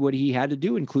 and he did what he had to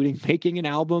do, including making an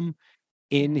album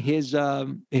in his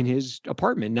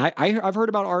apartment. And I've heard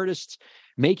about artists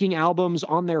making albums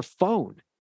on their phone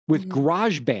with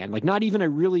GarageBand, like not even a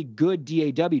really good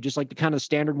DAW, just like the kind of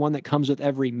standard one that comes with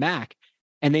every Mac.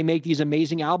 And they make these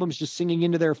amazing albums just singing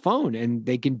into their phone, and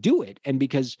they can do it. And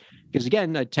because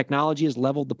again, technology has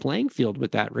leveled the playing field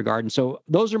with that regard. And so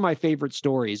those are my favorite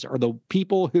stories, are the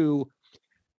people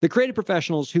the creative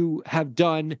professionals who have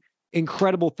done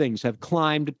incredible things, have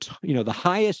climbed, the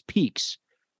highest peaks,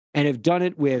 and have done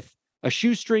it with a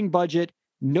shoestring budget,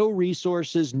 no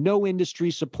resources, no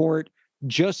industry support,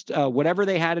 just whatever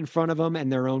they had in front of them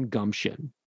and their own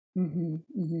gumption. Mm-hmm,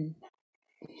 mm-hmm.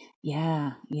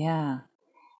 Yeah.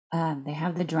 They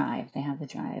have the drive.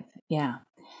 Yeah.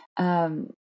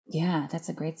 Yeah, that's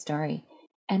a great story.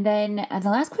 And then the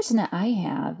last question that I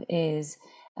have is,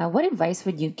 what advice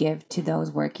would you give to those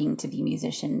working to be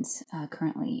musicians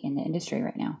currently in the industry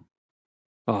right now?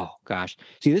 Oh, gosh.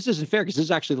 See, this isn't fair because this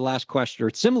is actually the last question, or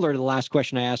it's similar to the last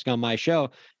question I asked on my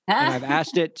show. And I've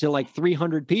asked it to like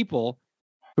 300 people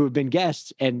who have been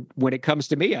guests. And when it comes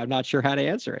to me, I'm not sure how to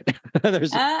answer it.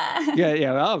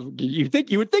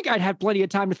 You would think I'd have plenty of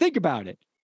time to think about it.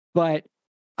 But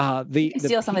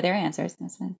steal some of their answers.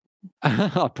 That's fine.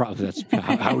 Probably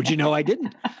how would you know I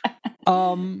didn't?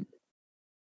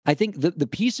 I think the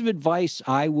piece of advice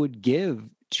I would give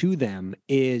to them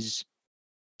is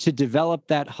to develop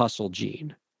that hustle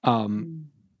gene.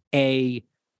 A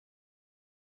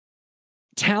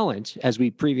talent, as we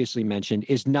previously mentioned,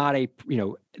 is not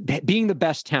being the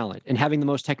best talent and having the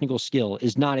most technical skill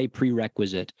is not a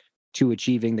prerequisite to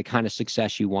achieving the kind of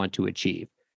success you want to achieve.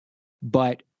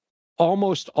 But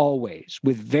almost always,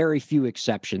 with very few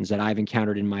exceptions that I've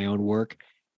encountered in my own work,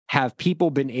 have people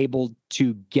been able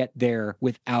to get there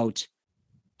without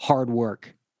hard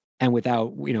work and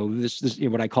without, this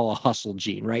what I call a hustle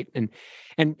gene, right?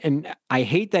 And I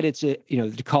hate that it's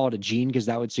to call it a gene, because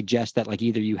that would suggest that like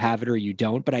either you have it or you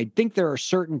don't. But I think there are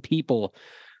certain people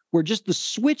where just the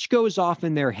switch goes off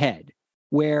in their head,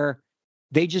 where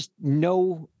they just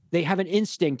know, they have an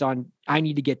instinct on, I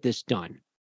need to get this done.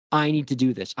 I need to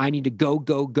do this. I need to go,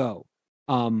 go, go.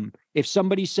 If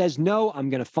somebody says no, I'm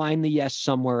going to find the yes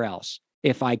somewhere else.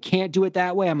 If I can't do it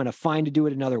that way, I'm going to find to do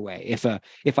it another way.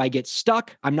 If I get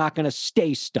stuck, I'm not going to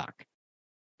stay stuck.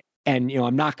 And,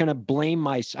 I'm not going to blame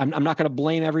I'm not going to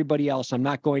blame everybody else. I'm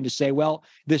not going to say, well,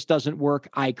 this doesn't work,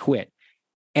 I quit.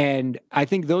 And I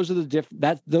think those are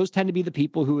those tend to be the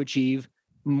people who achieve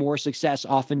more success,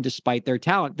 often despite their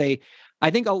talent. I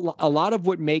think a lot of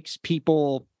what makes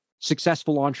people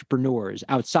successful entrepreneurs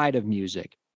outside of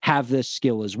music have this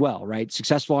skill as well, right?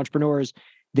 Successful entrepreneurs,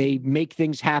 they make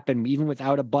things happen even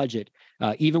without a budget,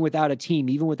 even without a team,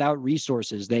 even without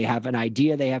resources. They have an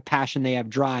idea, they have passion, they have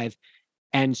drive.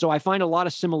 And so I find a lot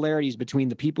of similarities between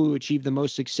the people who achieve the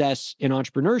most success in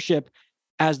entrepreneurship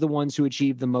as the ones who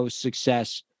achieve the most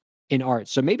success in art.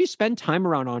 So maybe spend time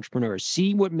around entrepreneurs,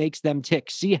 see what makes them tick,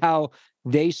 see how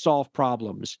they solve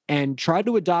problems, and try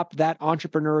to adopt that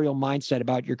entrepreneurial mindset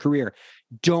about your career.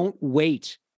 Don't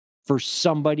wait for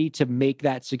somebody to make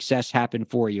that success happen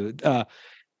for you.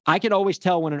 I can always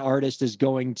tell when an artist is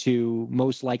going to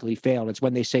most likely fail. It's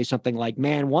when they say something like,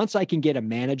 man, once I can get a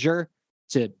manager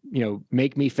to,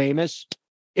 make me famous,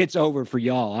 it's over for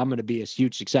y'all. I'm going to be a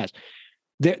huge success.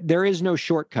 There is no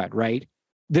shortcut, right?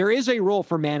 There is a role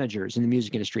for managers in the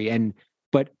music industry.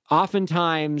 But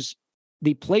oftentimes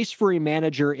the place for a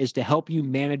manager is to help you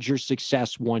manage your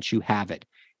success once you have it.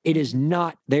 It is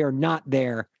not, they are not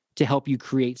there to help you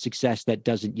create success that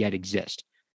doesn't yet exist.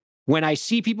 When I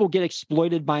see people get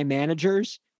exploited by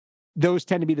managers, those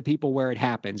tend to be the people where it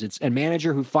happens. It's a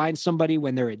manager who finds somebody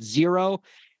when they're at zero,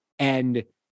 and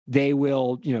they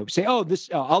will, say, "Oh,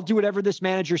 I'll do whatever this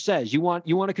manager says. You want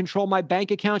to control my bank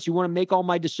accounts? You want to make all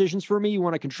my decisions for me? You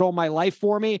want to control my life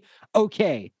for me?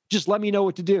 Okay, just let me know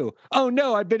what to do." Oh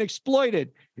no, I've been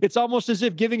exploited. It's almost as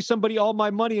if giving somebody all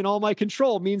my money and all my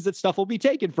control means that stuff will be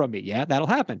taken from me. Yeah, that'll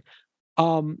happen.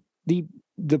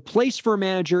 The place for a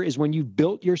manager is when you've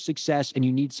built your success and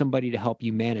you need somebody to help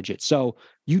you manage it. So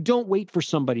you don't wait for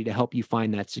somebody to help you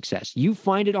find that success. You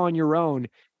find it on your own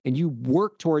and you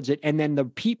work towards it. And then the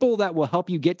people that will help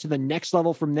you get to the next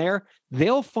level from there,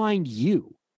 they'll find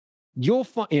you. You'll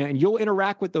find, and you'll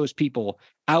interact with those people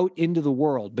out into the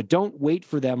world, but don't wait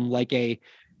for them like a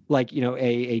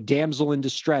damsel in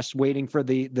distress waiting for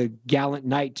the gallant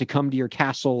knight to come to your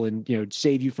castle and,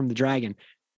 save you from the dragon.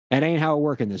 That ain't how it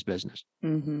works in this business.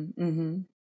 Mm-hmm, mm-hmm.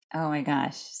 Oh my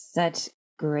gosh. Such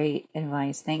great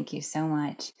advice. Thank you so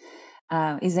much.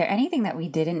 Is there anything that we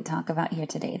didn't talk about here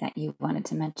today that you wanted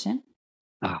to mention?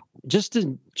 Just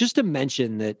to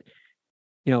mention that,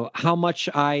 how much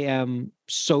I am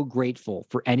so grateful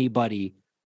for anybody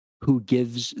who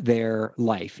gives their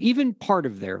life, even part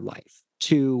of their life,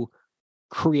 to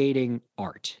creating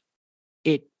art.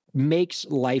 It makes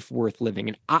life worth living.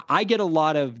 And I get a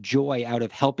lot of joy out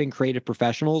of helping creative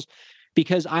professionals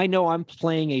because I know I'm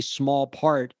playing a small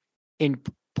part in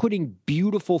putting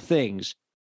beautiful things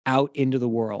out into the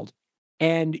world.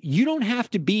 And you don't have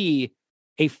to be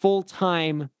a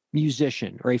full-time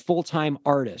musician or a full-time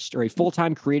artist or a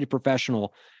full-time creative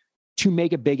professional to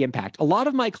make a big impact. A lot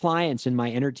of my clients in my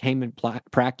entertainment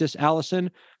practice,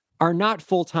 Allison, are not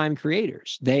full-time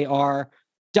creators. They are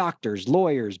doctors,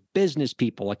 lawyers, business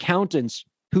people, accountants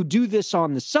who do this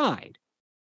on the side.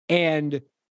 And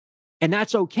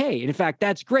that's okay. And in fact,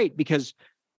 that's great because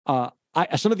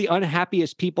some of the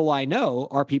unhappiest people I know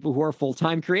are people who are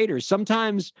full-time creators.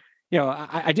 Sometimes,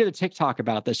 I did a TikTok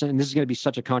about this, and this is going to be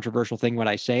such a controversial thing when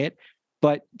I say it,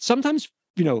 but sometimes,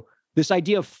 this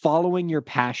idea of following your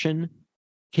passion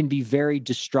can be very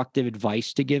destructive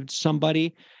advice to give to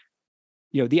somebody.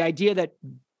 The idea that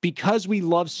because we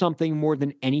love something more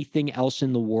than anything else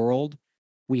in the world,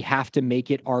 we have to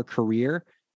make it our career.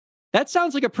 That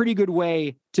sounds like a pretty good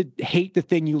way to hate the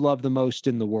thing you love the most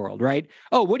in the world, right?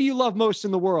 Oh, what do you love most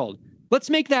in the world? Let's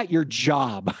make that your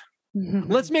job.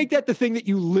 Let's make that the thing that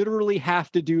you literally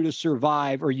have to do to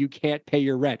survive or you can't pay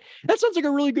your rent. That sounds like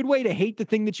a really good way to hate the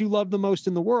thing that you love the most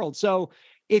in the world. So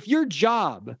if your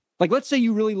job, like let's say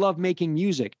you really love making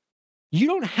music, you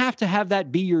don't have to have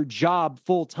that be your job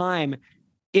full time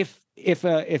if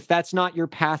that's not your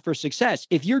path for success.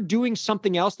 If you're doing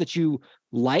something else that you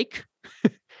like,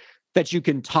 that you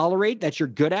can tolerate, that you're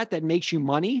good at, that makes you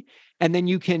money, and then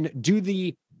you can do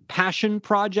the passion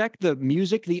project, the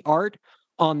music, the art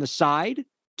on the side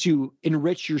to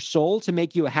enrich your soul, to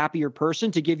make you a happier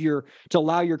person, to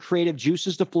allow your creative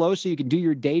juices to flow so you can do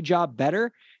your day job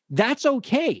better, that's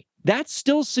okay. That's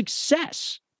still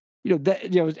success.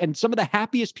 And some of the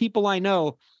happiest people I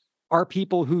know are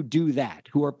people who do that,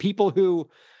 who are people who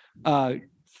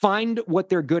find what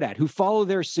they're good at, who follow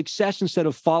their success instead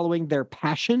of following their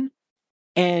passion,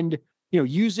 and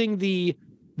using the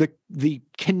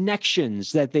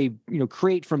connections that they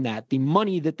create from that, the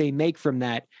money that they make from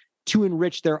that, to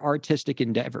enrich their artistic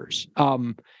endeavors.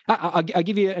 I'll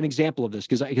give you an example of this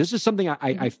because this is something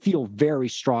I feel very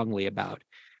strongly about.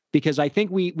 Because I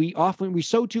think we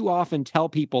so too often tell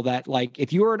people that, like,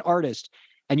 if you're an artist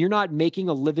and you're not making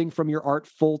a living from your art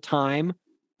full time,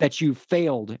 that you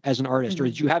failed as an artist or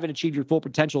that you haven't achieved your full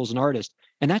potential as an artist.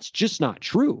 And that's just not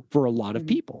true for a lot of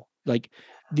people. Like,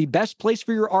 the best place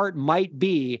for your art might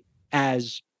be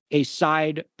as a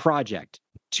side project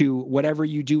to whatever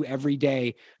you do every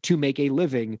day to make a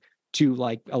living, to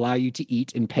like allow you to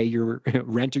eat and pay your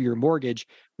rent or your mortgage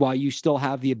while you still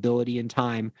have the ability and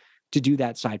time to do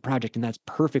that side project. And that's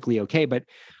perfectly okay. But,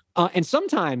 and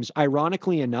sometimes,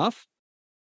 ironically enough,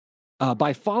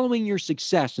 by following your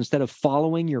success instead of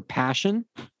following your passion,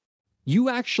 you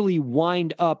actually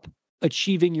wind up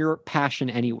achieving your passion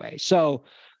anyway. So,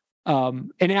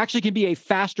 and it actually can be a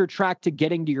faster track to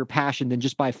getting to your passion than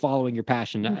just by following your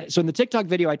passion. So in the TikTok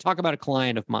video, I talk about a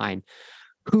client of mine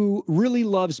who really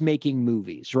loves making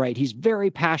movies, right? He's very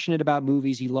passionate about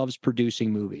movies. He loves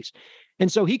producing movies.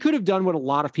 And so he could have done what a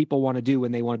lot of people want to do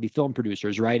when they want to be film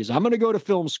producers, right? Is I'm going to go to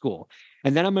film school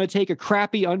and then I'm going to take a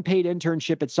crappy unpaid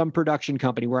internship at some production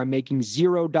company where I'm making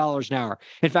 $0 an hour.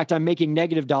 In fact, I'm making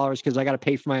negative dollars because I got to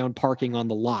pay for my own parking on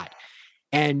the lot.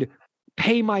 And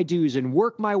pay my dues and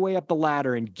work my way up the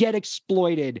ladder and get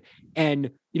exploited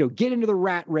and, get into the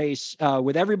rat race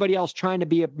with everybody else trying to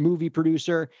be a movie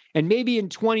producer. And maybe in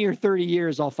 20 or 30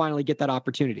 years, I'll finally get that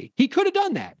opportunity. He could have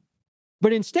done that.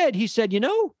 But instead, he said,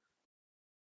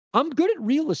 I'm good at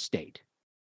real estate.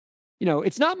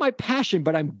 It's not my passion,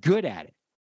 but I'm good at it.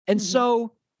 And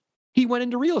so he went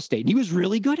into real estate and he was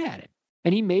really good at it.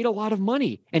 And he made a lot of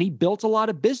money and he built a lot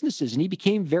of businesses and he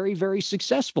became very, very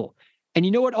successful. And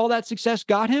you know what all that success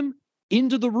got him?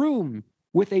 Into the room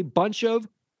with a bunch of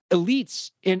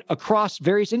elites across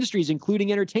various industries,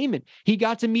 including entertainment. He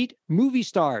got to meet movie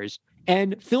stars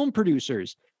and film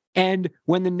producers. And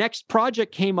when the next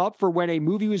project came up for when a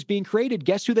movie was being created,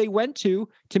 guess who they went to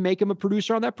make him a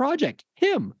producer on that project?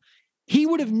 Him. He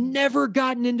would have never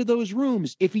gotten into those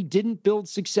rooms if he didn't build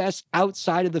success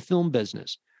outside of the film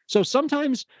business. So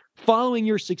sometimes following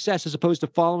your success as opposed to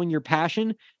following your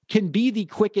passion can be the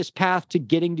quickest path to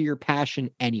getting to your passion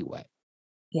anyway.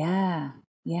 Yeah.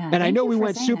 Yeah. And I know we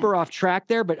went super off track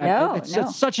there, but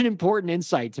it's such an important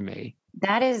insight to me.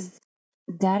 That is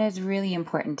really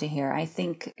important to hear. I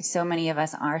think so many of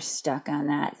us are stuck on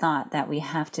that thought that we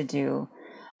have to do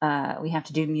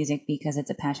music because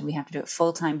it's a passion. We have to do it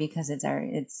full time because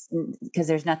because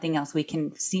there's nothing else we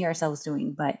can see ourselves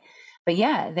doing. But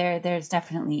yeah, there's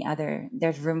definitely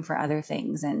there's room for other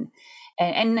things and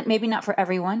maybe not for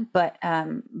everyone, but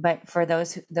for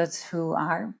those who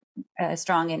are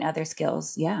strong in other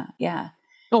skills. Yeah.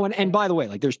 Oh, and by the way,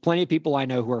 there's plenty of people I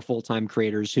know who are full-time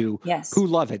creators who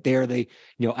love it.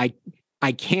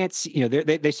 I can't see,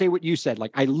 they say what you said,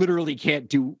 I literally can't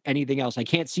do anything else. I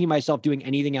can't see myself doing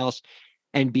anything else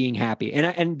and being happy.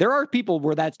 And there are people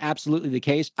where that's absolutely the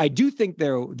case. I do think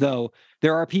there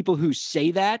are people who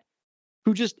say that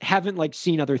who just haven't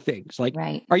seen other things.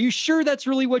 Right. Are you sure that's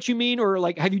really what you mean? Or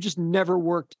have you just never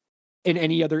worked in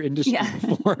any other industry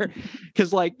before?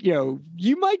 Because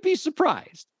you might be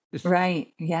surprised.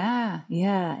 Right. Yeah.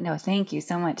 No, thank you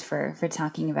so much for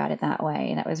talking about it that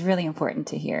way. That was really important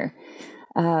to hear.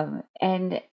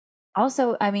 And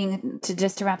also,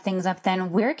 to wrap things up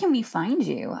then, where can we find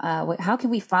you? How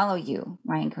can we follow you,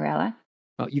 Ryan Kairalla?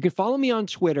 You can follow me on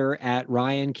Twitter at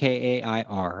Ryan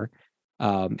Kair.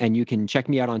 And you can check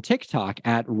me out on TikTok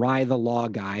at Rye the Law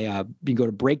Guy. You can go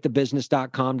to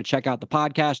breakthebusiness.com to check out the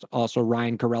podcast. Also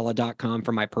RyanKairalla.com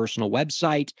for my personal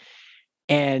website.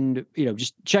 And,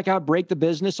 just check out Break the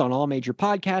Business on all major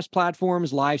podcast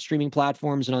platforms, live streaming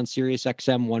platforms, and on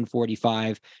SiriusXM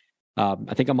 145. I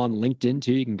think I'm on LinkedIn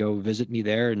too. You can go visit me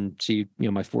there and see,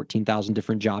 my 14,000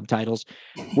 different job titles.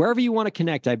 Wherever you want to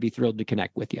connect, I'd be thrilled to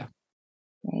connect with you.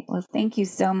 Great. Well, thank you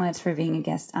so much for being a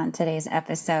guest on today's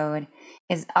episode.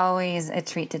 It's always a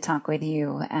treat to talk with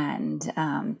you. And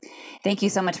thank you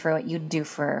so much for what you do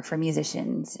for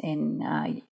musicians in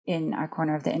our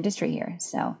corner of the industry here.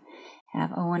 So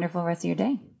have a wonderful rest of your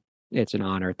day. It's an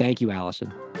honor. Thank you,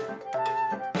 Allison.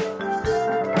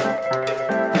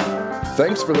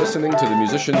 Thanks for listening to the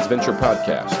Musicians Venture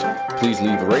Podcast. Please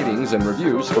leave ratings and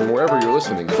reviews from wherever you're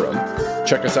listening from.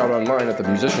 Check us out online at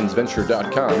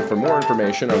themusiciansventure.com for more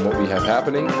information on what we have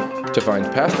happening, to find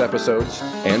past episodes,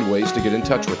 and ways to get in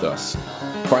touch with us.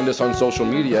 Find us on social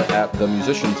media at The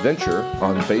Musicians Venture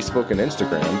on Facebook and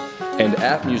Instagram, and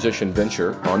at Musician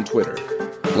Venture on Twitter.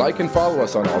 Like and follow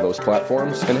us on all those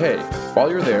platforms, and hey, while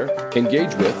you're there,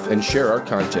 engage with and share our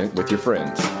content with your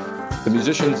friends. The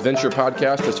Musicians Venture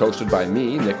Podcast is hosted by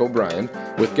me, Nick O'Brien,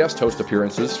 with guest host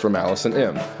appearances from Allison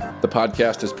Emm. The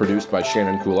podcast is produced by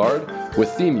Shannon Coulard,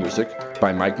 with theme music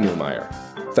by Mike Newmeyer.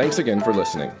 Thanks again for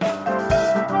listening.